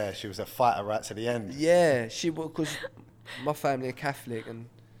 Yeah, she was a fighter right to the end. Yeah, she was, because my family are Catholic, and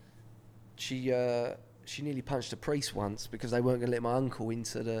she nearly punched a priest once because they weren't going to let my uncle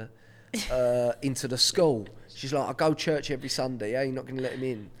into the into the school. She's like, I go church every Sunday. Yeah, you're not going to let him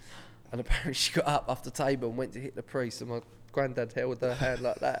in. And apparently she got up off the table and went to hit the priest, and my granddad held her hand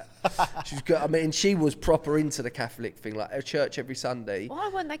like that. She was proper into the Catholic thing, like her church every Sunday. Why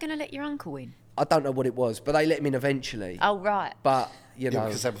weren't they going to let your uncle in? I don't know what it was, but they let him in eventually. Oh, right. But, you know.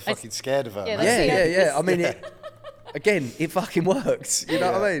 because they were fucking scared of her. Yeah, mate. Yeah. I mean, again, it fucking works. You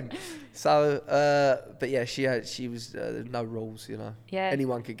know what I mean? So, but yeah, she was no rules. You know,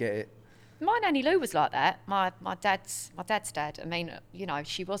 anyone could get it. My Nanny Lou was like that. My dad's dad. I mean, you know,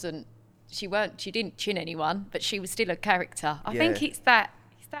 she didn't chin anyone, but she was still a character. I think it's that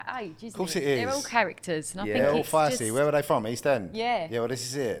age, isn't it? Of course it is. They're all characters, and I think They're all it's feisty. just- Where were they from? East End? Yeah. Yeah, well, this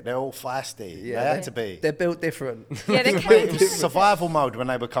is it. They're all feisty. Yeah, they had to be. They're built different. Yeah, they're It was survival mode when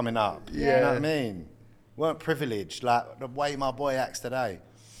they were coming up. Yeah. You know what I mean? Weren't privileged. Like the way my boy acts today.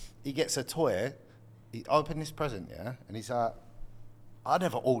 He gets a toy, he opened his present, yeah, and he's like, I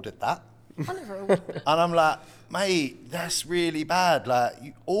never ordered that. I never ordered it. And I'm like, mate, that's really bad. Like,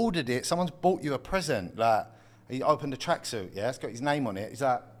 you ordered it, someone's bought you a present. Like, he opened a tracksuit, yeah, it's got his name on it. He's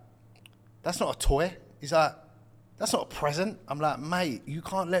like, that's not a toy. He's like, that's not a present. I'm like, mate, you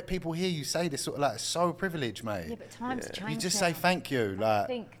can't let people hear you say this sort of like, it's so privileged, mate. Yeah, but times change. You just now. say thank you. Like,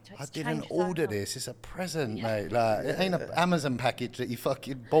 I it's didn't changed so order much. this. It's a present, mate. Like, it ain't an Amazon package that you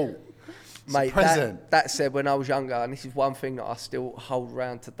fucking bought. It's Mate, a present. that said, when I was younger, and this is one thing that I still hold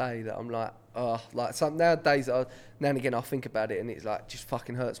around today, that I'm like, some nowadays, now and again, I think about it, and it's like, just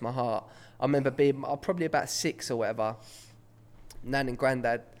fucking hurts my heart. I remember being probably about 6 or whatever. Nan and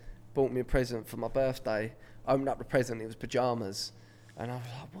Grandad bought me a present for my birthday. I opened up the present, it was pyjamas. And I was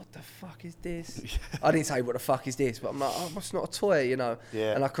like, what the fuck is this? I didn't say, what the fuck is this? But I'm like, oh, it's not a toy, you know?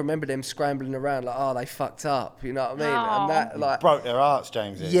 Yeah. And I can remember them scrambling around like, oh, they fucked up, you know what I mean? Aw. And that, like, Broke their hearts,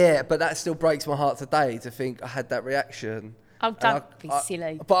 Jamesy. yeah, but that still breaks my heart today to think I had that reaction. Oh, And don't be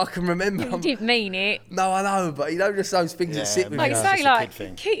silly. But I can remember. You didn't mean it. No, I know, but you know, just those things Yeah, that sit with mate, you. it's Like, just say, a like,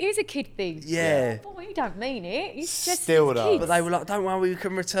 kid thing. it is a kid thing. Yeah. Boy, you don't mean it. It's just Still it's though. kids. But they were like, don't worry, we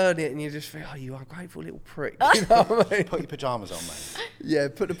can return it. And you just think, oh, you ungrateful little prick. You know what I mean? Put your pyjamas on, mate. Yeah,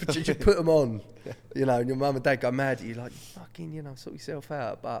 just put them on. You know, and your mum and dad go mad at you, like, you fucking, you know, sort yourself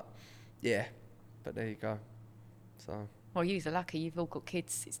out. But, yeah, but there you go. So. Well, you're lucky. You've all got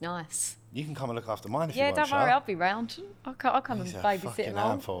kids. It's nice. You can come and look after mine if you Yeah, want, don't worry. Shah. I'll be round. I'll come He's and a babysit fucking along.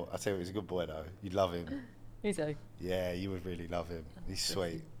 handful. I tell you, he's a good boy though. You'd love him. Is he? Yeah, you would really love him. He's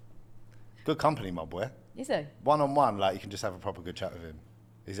sweet. Good company, my boy. Is he? One-on-one, like you can just have a proper good chat with him.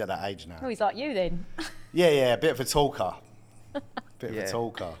 He's at that age now. Oh, he's like you then. Yeah, a bit of a talker. Bit of Yeah. a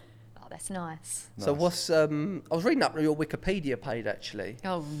talker. Oh, that's nice. So what's, I was reading up your Wikipedia page, actually.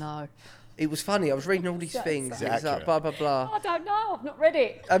 Oh, no. It was funny, I was reading all these things. Is it It was like, accurate? blah, blah, blah. I don't know. I've not read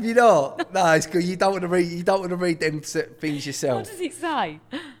it. Have you not? No, it's good. You don't want to read them things What yourself. does it say?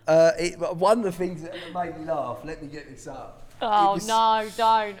 One of the things that made me laugh. Let me get this up. Oh, It was- no,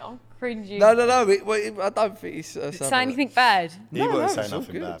 don't. I'm cringing. No. I don't think it's. Say anything bad. He wouldn't say it's all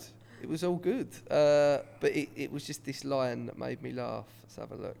nothing good. bad. It was all good. But it was just this line that made me laugh. Let's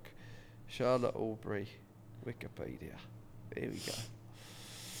have a look. Charlotte Awbery, Wikipedia. Here we go.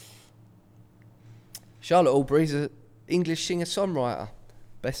 Charlotte Awbery is an English singer-songwriter,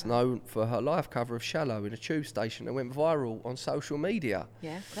 best known for her live cover of Shallow in a tube station that went viral on social media.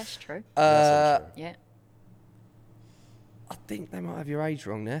 Yeah, that's true. That's all true. Yeah. I think they might have your age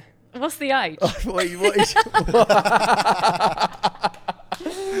wrong there. What's the age? What is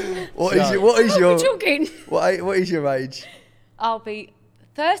We're your talking. what is your age? I'll be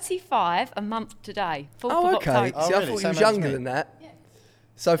 35 a month today. 4th Oh, of okay. October. Oh, See, I really? thought you Same was age as younger me. than that.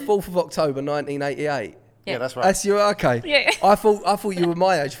 So 4th of October 1988. Yeah, that's right. That's your okay. Yeah. I thought you were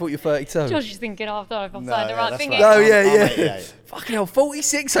my age. I thought you were 32. George is thinking, oh, I don't know if I'm No, saying the yeah, right that's thing. right. No, here. yeah, I'm yeah. 88. Fucking hell,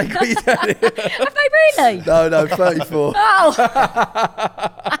 46. I got you down here. Have they really? No, 34. Oh,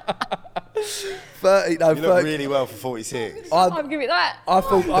 30. No, You look 30. really well for 46. I'll give it that. I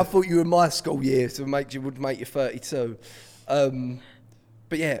thought you were my school year, so would make you 32.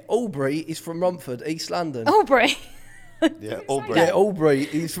 But yeah, Awbery is from Romford, East London. Aubrey. Yeah, Aubrey. Yeah, Awbery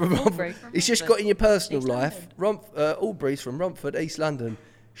is from Romford. from It's just Romford. got in your personal East life. Awbery's from Romford, East London.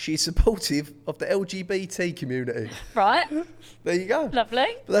 She's supportive of the LGBT community. Right. There you go.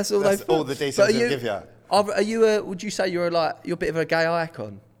 Lovely. But that's all That's they've put. all the decency they'll give you. Are you? Would you say you're a bit of a gay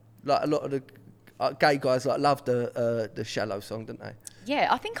icon? Like a lot of the gay guys love the Shallow song, don't they? Yeah,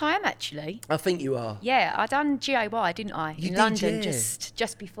 I think I am actually. I think you are. Yeah, I done GAY, didn't I? You in did, London yeah.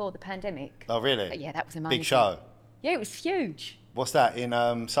 just before the pandemic. Oh, really? But yeah, that was amazing. Big show. Yeah, it was huge. What's that, in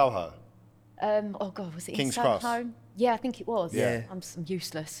Soho? Oh God, was it King's in Cross. Soho? Yeah, I think it was. Yeah. I'm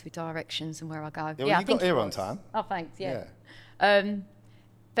useless with directions and where I go. Yeah, well, I you think got here it on was. time. Oh, thanks. Yeah.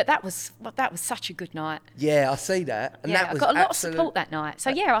 But that was such a good night. Yeah, I see that. And Yeah, that I was got a lot absolute- of support that night. So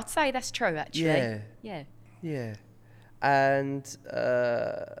yeah, I'd say that's true actually. Yeah. Yeah. Yeah. And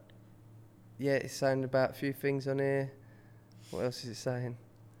yeah, it's saying about a few things on here. What else is it saying?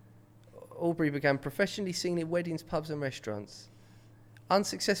 Awbery began professionally singing in weddings, pubs and restaurants.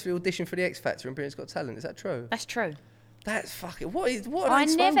 Unsuccessfully auditioned for the X Factor and Britain's Got Talent. Is that true? That's true. That's fucking... What are I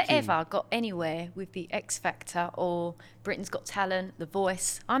they never smoking? ever got anywhere with the X Factor or Britain's Got Talent, The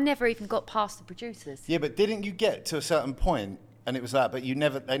Voice. I never even got past the producers. Yeah, but didn't you get to a certain point and it was like, but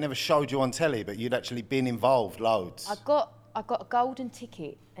they never showed you on telly, but you'd actually been involved loads. I got a golden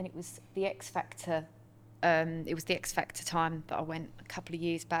ticket, and it was the X Factor. It was the X Factor time that I went a couple of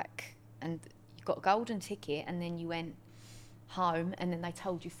years back, and you got a golden ticket, and then you went home, and then they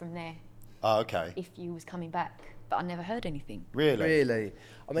told you from there Oh, okay. if you was coming back. But I never heard anything. Really? Really?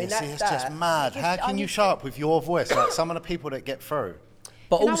 I mean, Yeah, see, it's just mad. How can you show up with your voice? Like some of the people that get through.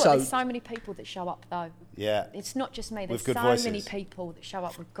 But You know also... what? There's so many people that show up though. Yeah. It's not just me. There's With good so voices. many people that show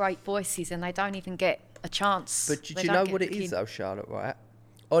up with great voices, and they don't even get a chance. But do They you don't know get what the it is kid- though, Charlotte, right?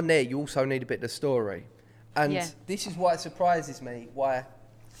 On there, you also need a bit of the story. And Yeah. this is why it surprises me, why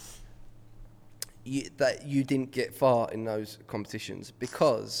that you didn't get far in those competitions.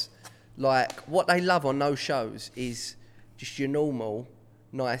 Because, like, what they love on those shows is just your normal,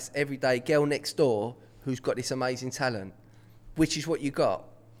 nice, everyday girl next door who's got this amazing talent, which is what you got.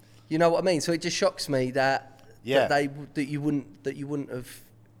 You know what I mean? So it just shocks me that Yeah. that you wouldn't have.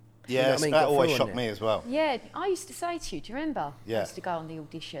 Yeah, you know what I mean, that got always through on shocked it. me as well. Yeah, I used to say to you, do you remember? Yeah. I used to go on the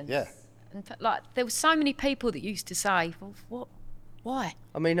auditions. Yeah. And like, there were so many people that used to say, well, what? Why?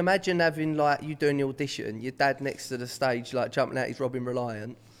 I mean, imagine having, like, you doing the audition, your dad next to the stage, like, jumping out his Robin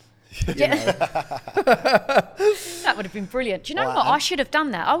Reliant. Yeah. That would have been brilliant. Do you know Wow. what? I should have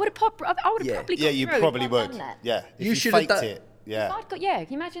done that. I would have probably Yeah. got Yeah, you through if probably I'd would. done that. Yeah. If You you should have faked done- it. Yeah. I'd got, yeah,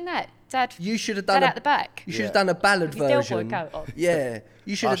 can you imagine that? Dad, You should have done Dad out the back. You should have Yeah. done a ballad With your version. Delboy coat on. Yeah,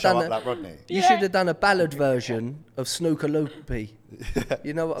 you should I'll have show done up like Rodney. You Yeah. should have done a ballad version of Snooker Loopy.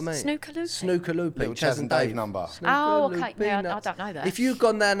 You know what I mean? Snooker Loopy? Snooker Loopy. Little Chaz Chaz and Dave number. Snooker Oh, okay. Loopy Yeah, I nuts. don't know that. If you'd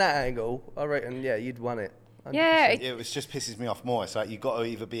gone down that angle, I reckon, yeah, you'd won it. 100%. Yeah, It was just pisses me off more. It's like you got to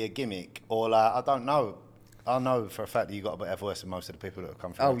either be a gimmick or like I don't know. I know for a fact that you got a better voice than most of the people that have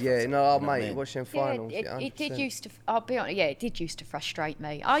come through. Oh X yeah, Factor, no, you know what I mate, mean? watch them Yeah, finals. it did 100%. used to. I'll be honest. Yeah, it did used to frustrate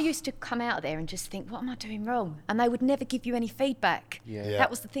me. I used to come out there and just think, "What am I doing wrong?" And they would never give you any feedback. Yeah. Yeah. That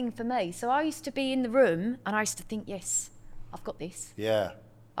was the thing for me. So I used to be in the room and I used to think, "Yes, I've got this. Yeah.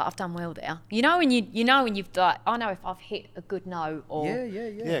 I've done well there." You know, when you've like, I know if I've hit a good note or. Yeah.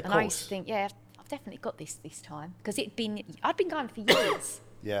 Yeah, of And I used to course. think, yeah, I've definitely got this time because I'd been going for years.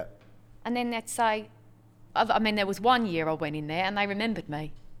 Yeah. And then they'd say, I mean, there was one year I went in there and they remembered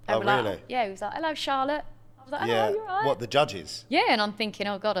me. They Oh, were like, really? yeah, he was like, "Hello, Charlotte." I was like, "Hello, Yeah. you're right." What, the judges? Yeah, and I'm thinking,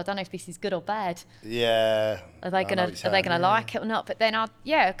 oh God, I don't know if this is good or bad. Yeah. Are they gonna like it or not? But then a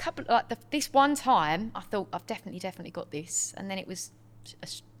couple like this one time, I thought I've definitely got this, and then it was,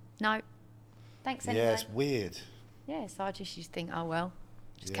 no, thanks anyway. Yeah, it's weird. Yeah, so I just used to think, oh well,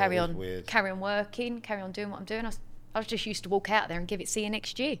 just Yeah, carry it is on, weird. carry on working, carry on doing what I'm doing. I was just used to walk out there and give it, see you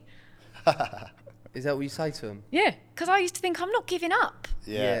next year. Is that what you say to them? Yeah, because I used to think I'm not giving up.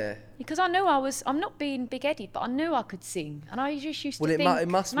 Yeah. Because I knew I'm not being big-headed, but I knew I could sing. And I just used to Well, think, it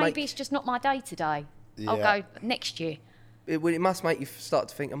must maybe make- it's just not my day today. I'll Yeah. go next year. It must make you start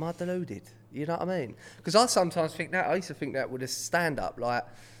to think, am I deluded? You know what I mean? Because I sometimes think that. I used to think that with a stand-up, like,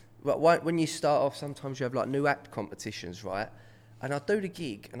 when you start off, sometimes you have like new act competitions, right? And I do the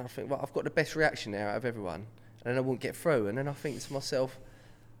gig, and I think, well, I've got the best reaction there out of everyone, and then I won't get through. And then I think to myself,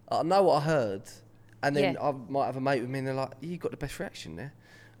 I know what I heard, and then Yeah. I might have a mate with me, and they're like, you got the best reaction there,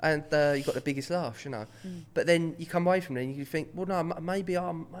 and you got the biggest laughs, you know. But then you come away from there, and you think, well, no, maybe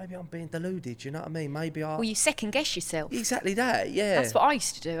I'm being deluded. You know what I mean? Maybe I. Well, you second guess yourself. Exactly that, yeah. That's what I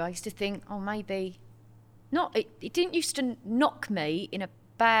used to do. I used to think, oh, maybe not. It didn't used to knock me in a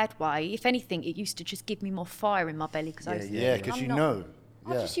bad way. If anything, it used to just give me more fire in my belly because I used to Yeah, think, because I'm you not- know.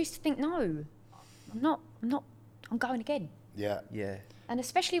 I Yeah. just used to think, no, I'm not. I'm going again. Yeah. Yeah. And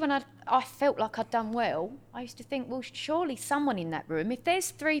especially when I felt like I'd done well, I used to think, well, surely someone in that room, if there's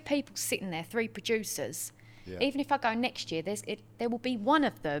 3 people sitting there, 3 producers, Yeah. even if I go next year, there will be one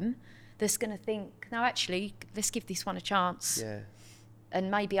of them that's going to think, no, actually, let's give this one a chance Yeah. and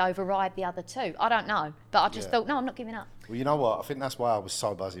maybe override the other 2. I don't know. But I just Yeah. thought, no, I'm not giving up. Well, you know what? I think that's why I was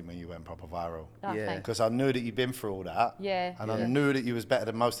so buzzing when you went proper viral. Oh, Yeah. thanks. Because I knew that you'd been through all that. Yeah. And I Yeah. knew that you was better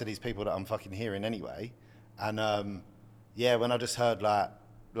than most of these people that I'm fucking hearing anyway. And yeah, when I just heard like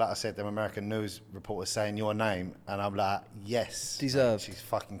I said, them American news reporters saying your name, and I'm like, yes, Deserved. She's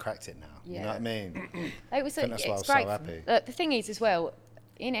fucking cracked it now. You know Yeah. what I mean? It was I think that's why I it's was so great. happy. The thing is, as well,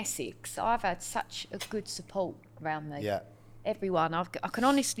 in Essex, I've had such a good support around me. Yeah. Everyone, I can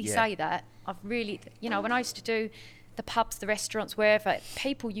honestly say that. I've really, when I used to do the pubs, the restaurants, wherever,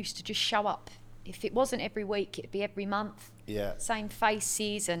 people used to just show up. If it wasn't every week, it'd be every month. Yeah. Same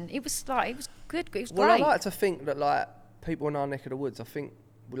faces, and it was good. It was Well, great. I like to think that like people in our neck of the woods, I think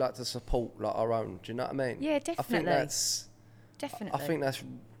we like to support like our own. Do you know what I mean? Yeah, I think definitely. that's. Definitely. I think that's.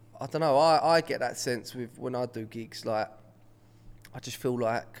 I don't know. I get that sense with when I do gigs. Like, I just feel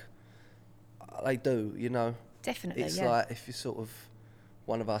like they do. Definitely. It's like if you're sort of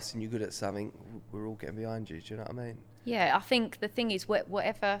one of us and you're good at something, we're all getting behind you. Do you know what I mean? Yeah, I think the thing is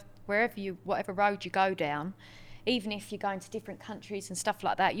whatever road you go down, even if you're going to different countries and stuff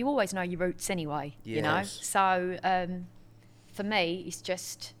like that, you always know your roots anyway. Yes. So for me, it's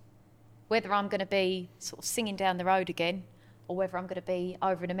just whether I'm going to be sort of singing down the road again, or whether I'm going to be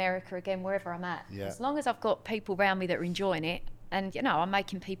over in America again, wherever I'm at. Yeah. As long as I've got people around me that are enjoying it, and I'm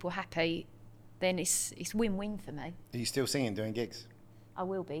making people happy, then it's win-win for me. Are you still singing, doing gigs? I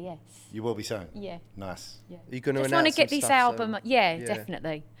will be, yes. You will be soon? Yeah. Nice. Yeah. Are you going to Just want to announce get some this stuff album. soon? Yeah,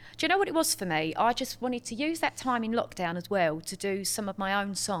 definitely. Do you know what it was for me? I just wanted to use that time in lockdown as well to do some of my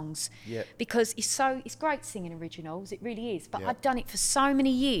own songs. Yeah. Because it's great singing originals, it really is. But Yeah. I'd done it for so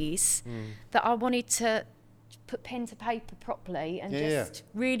many years that I wanted to put pen to paper properly and just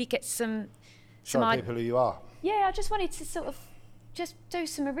really get some Show i- people who you are. Yeah, I just wanted to sort of just do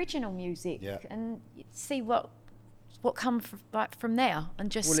some original music and see what come from there, and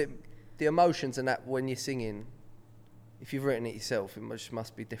just. Well, the emotions and that when you're singing, if you've written it yourself, it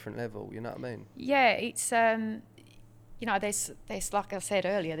must be different level. You know what I mean? Yeah, it's there's like I said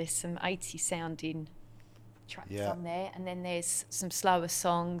earlier, there's some 80 sounding tracks on there, and then there's some slower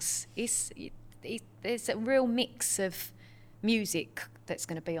songs. There's a real mix of music that's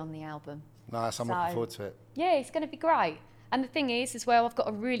going to be on the album. Nice, I'm looking forward to it. Yeah, it's going to be great. And the thing is, as well, I've got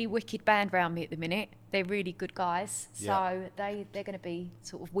a really wicked band around me at the minute. They're really good guys, so they're going to be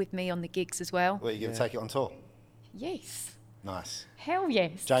sort of with me on the gigs as well. Well, you're going to take it on tour? Yes. Nice. Hell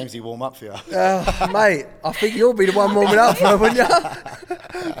yes. Jamesy, warm up for you. Mate, I think you'll be the one warming up for her, wouldn't you?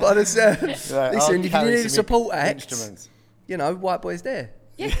 But listen, if you need a support act, instruments. White Boy's there.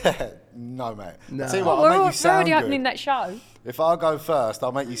 Yeah. No, mate. No. I'll tell you Well, what, I'll make you sound already good. opening that show. If I go first,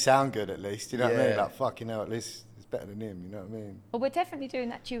 I'll make you sound good at least. You know what I mean? Yeah. Like, fucking hell, at least it's better than him. You know what I mean? Well, we're definitely doing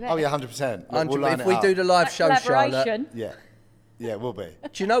that duet. Oh, yeah, 100%. Look, we'll line If it we up. do the live show, Charlotte, Collaboration. Yeah. Yeah, we'll be.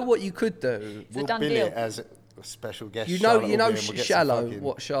 do you know what you could do? It's a We'll done bill deal. it as a special guest. You know, Charlotte will be in, we'll get some Shallow, fucking-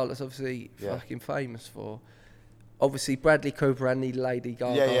 what Charlotte's obviously Yeah. fucking famous for. Obviously, Bradley Cooper and the Lady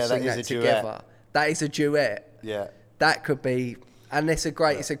Gaga Yeah, that sing is that a duet. together. That is a duet. Yeah. That could be, and it's a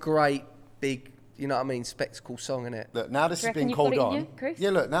great big, spectacle song, innit? Look, now this has reckon been you've called got it in on. you, Chris? Yeah,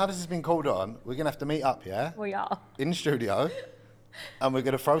 look, now this has been called on. We're going to have to meet up, yeah? We are. In the studio. And we're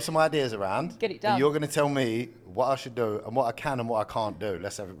going to throw some ideas around. Get it done. And you're going to tell me what I should do and what I can and what I can't do.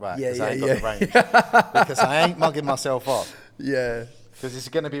 Let's have it right. Yeah, Because I ain't yeah, got the range. Because I ain't mugging myself off. Yeah. Because it's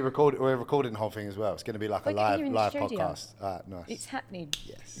going to be recorded. We're recording the whole thing as well. It's going to be like We're a getting you in the live studio. podcast. Nice. It's happening.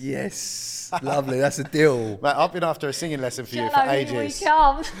 Yes. Lovely. That's a deal. Mate, I've been after a singing lesson for you for Hello, here we ages.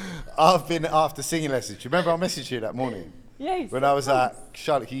 come. I've been after singing lessons. Do you remember I messaged you that morning? Yes. When I was like,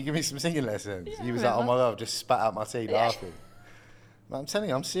 Charlotte, can you give me some singing lessons? Yeah, You was I like, oh my remember. God, I've just spat out my tea laughing. Mate, I'm telling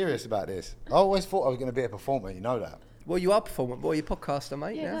you, I'm serious about this. I always thought I was going to be a performer, you know that? Well, you are performing. Well, you're a podcaster,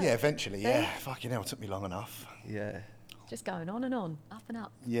 mate. Yeah, now. no. Yeah, eventually, yeah. Fucking hell, it took me long enough. Yeah. Just going on and on, up and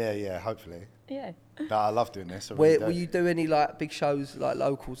up. Yeah, hopefully. Yeah. No, I love doing this. I Where really do. will you do any like big shows like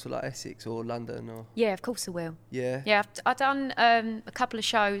local to like Essex or London or? Yeah, of course I will. Yeah. Yeah, I've done a couple of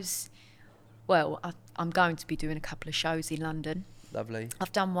shows. Well, I'm going to be doing a couple of shows in London. Lovely.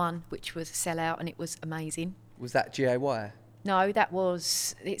 I've done one which was a sellout and it was amazing. Was that GAY? No,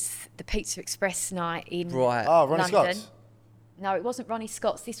 it's the Pizza Express night in Right. Oh, Ronnie London. Scott's? No, it wasn't Ronnie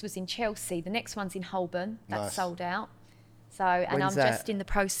Scott's. This was in Chelsea. The next one's in Holborn. That's Nice. sold out. So, and When's I'm that? just in the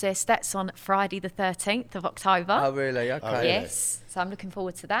process. That's on Friday the 13th of October. Oh, really? Okay. really? Yes. So I'm looking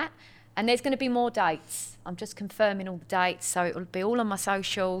forward to that. And there's going to be more dates. I'm just confirming all the dates, so it will be all on my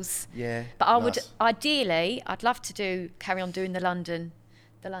socials. Yeah. But I Nice. I'd love to carry on doing the London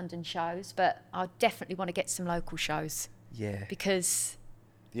shows, but I definitely want to get some local shows Yeah. because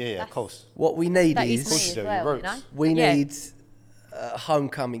Yeah, of course. What we need that is is course me you as do, well, your you know? roots. we Yeah. need a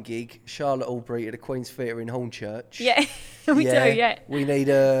homecoming gig. Charlotte Awbery at the Queen's Theatre in Hornchurch. Yeah, we do. Yeah. We need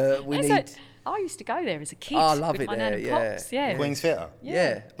I used to go there as a kid. Oh, I love with it my there, nan and yeah. pops, yeah. Queen's Theatre?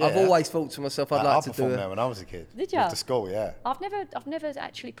 Yeah. Yeah. I've always thought to myself I'd I like to do performed it. there when I was a kid. Did ya? With the school, yeah. I've never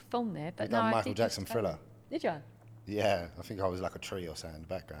actually performed there, but We've no, done I Michael did used Jackson to go Thriller. there. Did you? Yeah, I think I was like a tree or something in the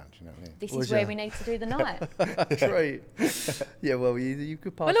background. You know what I mean? This Was is where ya? we need to do the night. True. Yeah, well, you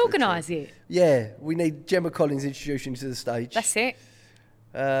could pass. We'll for a organise treat. it. Yeah, we need Gemma Collins introducing you to the stage. That's it.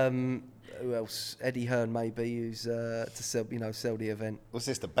 Who else? Eddie Hearn, maybe, who's to sell the event. Was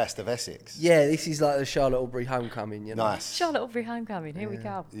this the best of Essex? Yeah, this is like the Charlotte Awbery homecoming. You know, Nice. Charlotte Awbery homecoming. Here we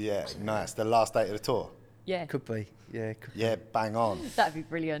go. Yeah, nice. The last date of the tour. Yeah. could be. Yeah, could Yeah, bang on. That'd be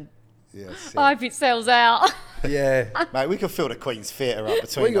brilliant. Yeah, sick. I hope it sells out. yeah. Mate, we could fill the Queen's Theatre up We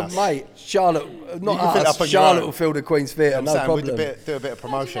between got us. mate, Charlotte, You not can fill it us. up on your Charlotte own. will fill the Queen's Theatre, I'm no saying problem. we do a bit of I'm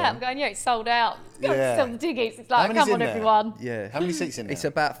promotion. going, yeah, it's sold out. Go Yeah. sell the tickets. It's How like, many's come on, in there? everyone. Yeah. How many seats in there? It's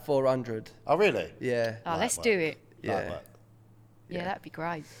about 400. Oh, really? Yeah. Oh, let's Light do work. it. Yeah. Light work. Yeah, that'd be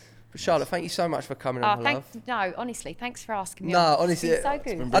great. But Charlotte, thank you so much for coming Oh, on, my love. no, honestly, thanks for asking me. No, on. honestly, It's been so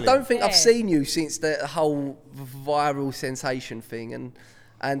been good. I don't think I've Yeah. seen you since the whole viral sensation thing, and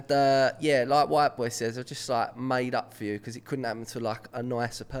yeah, like White Boy says, I just like made up for you because it couldn't happen to like a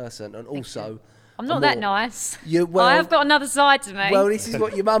nicer person, and also I'm not that nice. Well, I have got another side to me. Well, this is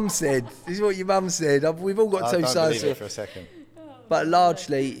what your mum said. This is what your mum said. We've all got I two don't sides believe to it for a second. but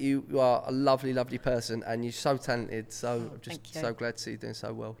largely, you are a lovely, lovely person, and you're so talented. So I'm just thank you. so glad to see you doing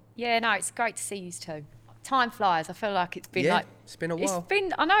so well. Yeah, no, it's great to see you too. Time flies. I feel like it's been Yeah, like it's been a while.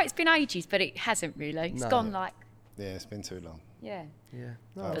 I know it's been ages, but it hasn't really. It's No. gone like Yeah, it's been too long. yeah. Yeah.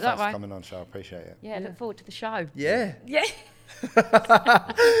 Oh, Is thanks that for right? coming on, Char. I appreciate it. Yeah, look forward to the show. Yeah. Yeah.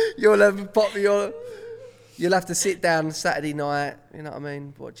 You'll have pop You'll have to sit down Saturday night. You know what I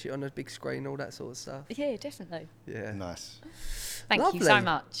mean? Watch it on a big screen, all that sort of stuff. Yeah, definitely. Yeah. Nice. Thank you so Lovely.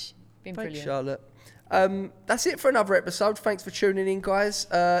 much. Been Thanks, brilliant. Charlotte. That's it for another episode. Thanks for tuning in, guys.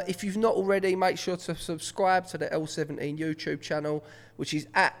 If you've not already, make sure to subscribe to the L17 YouTube channel, which is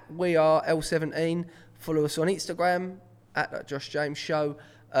at We Are L17. Follow us on Instagram at That Josh James Show.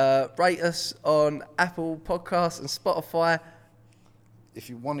 Rate us on Apple Podcasts and Spotify. If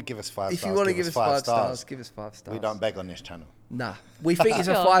you want to give us 5 If stars, you want to give give us us 5 5 stars. stars, give us 5 stars. We don't beg on this channel. Nah, we think it's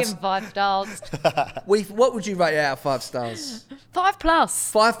a Sure, 5. give 'em 5 stars. What would you rate it out of 5 stars? 5+.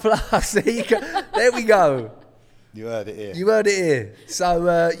 5+. There you go. There we go. You heard it here. You heard it here.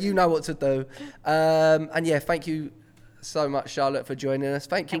 So you know what to do. And yeah, thank you so much, Charlotte, for joining us.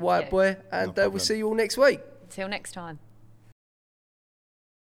 Thank you, Thank White you. Boy. And No we'll problem. see you all next week. Until next time.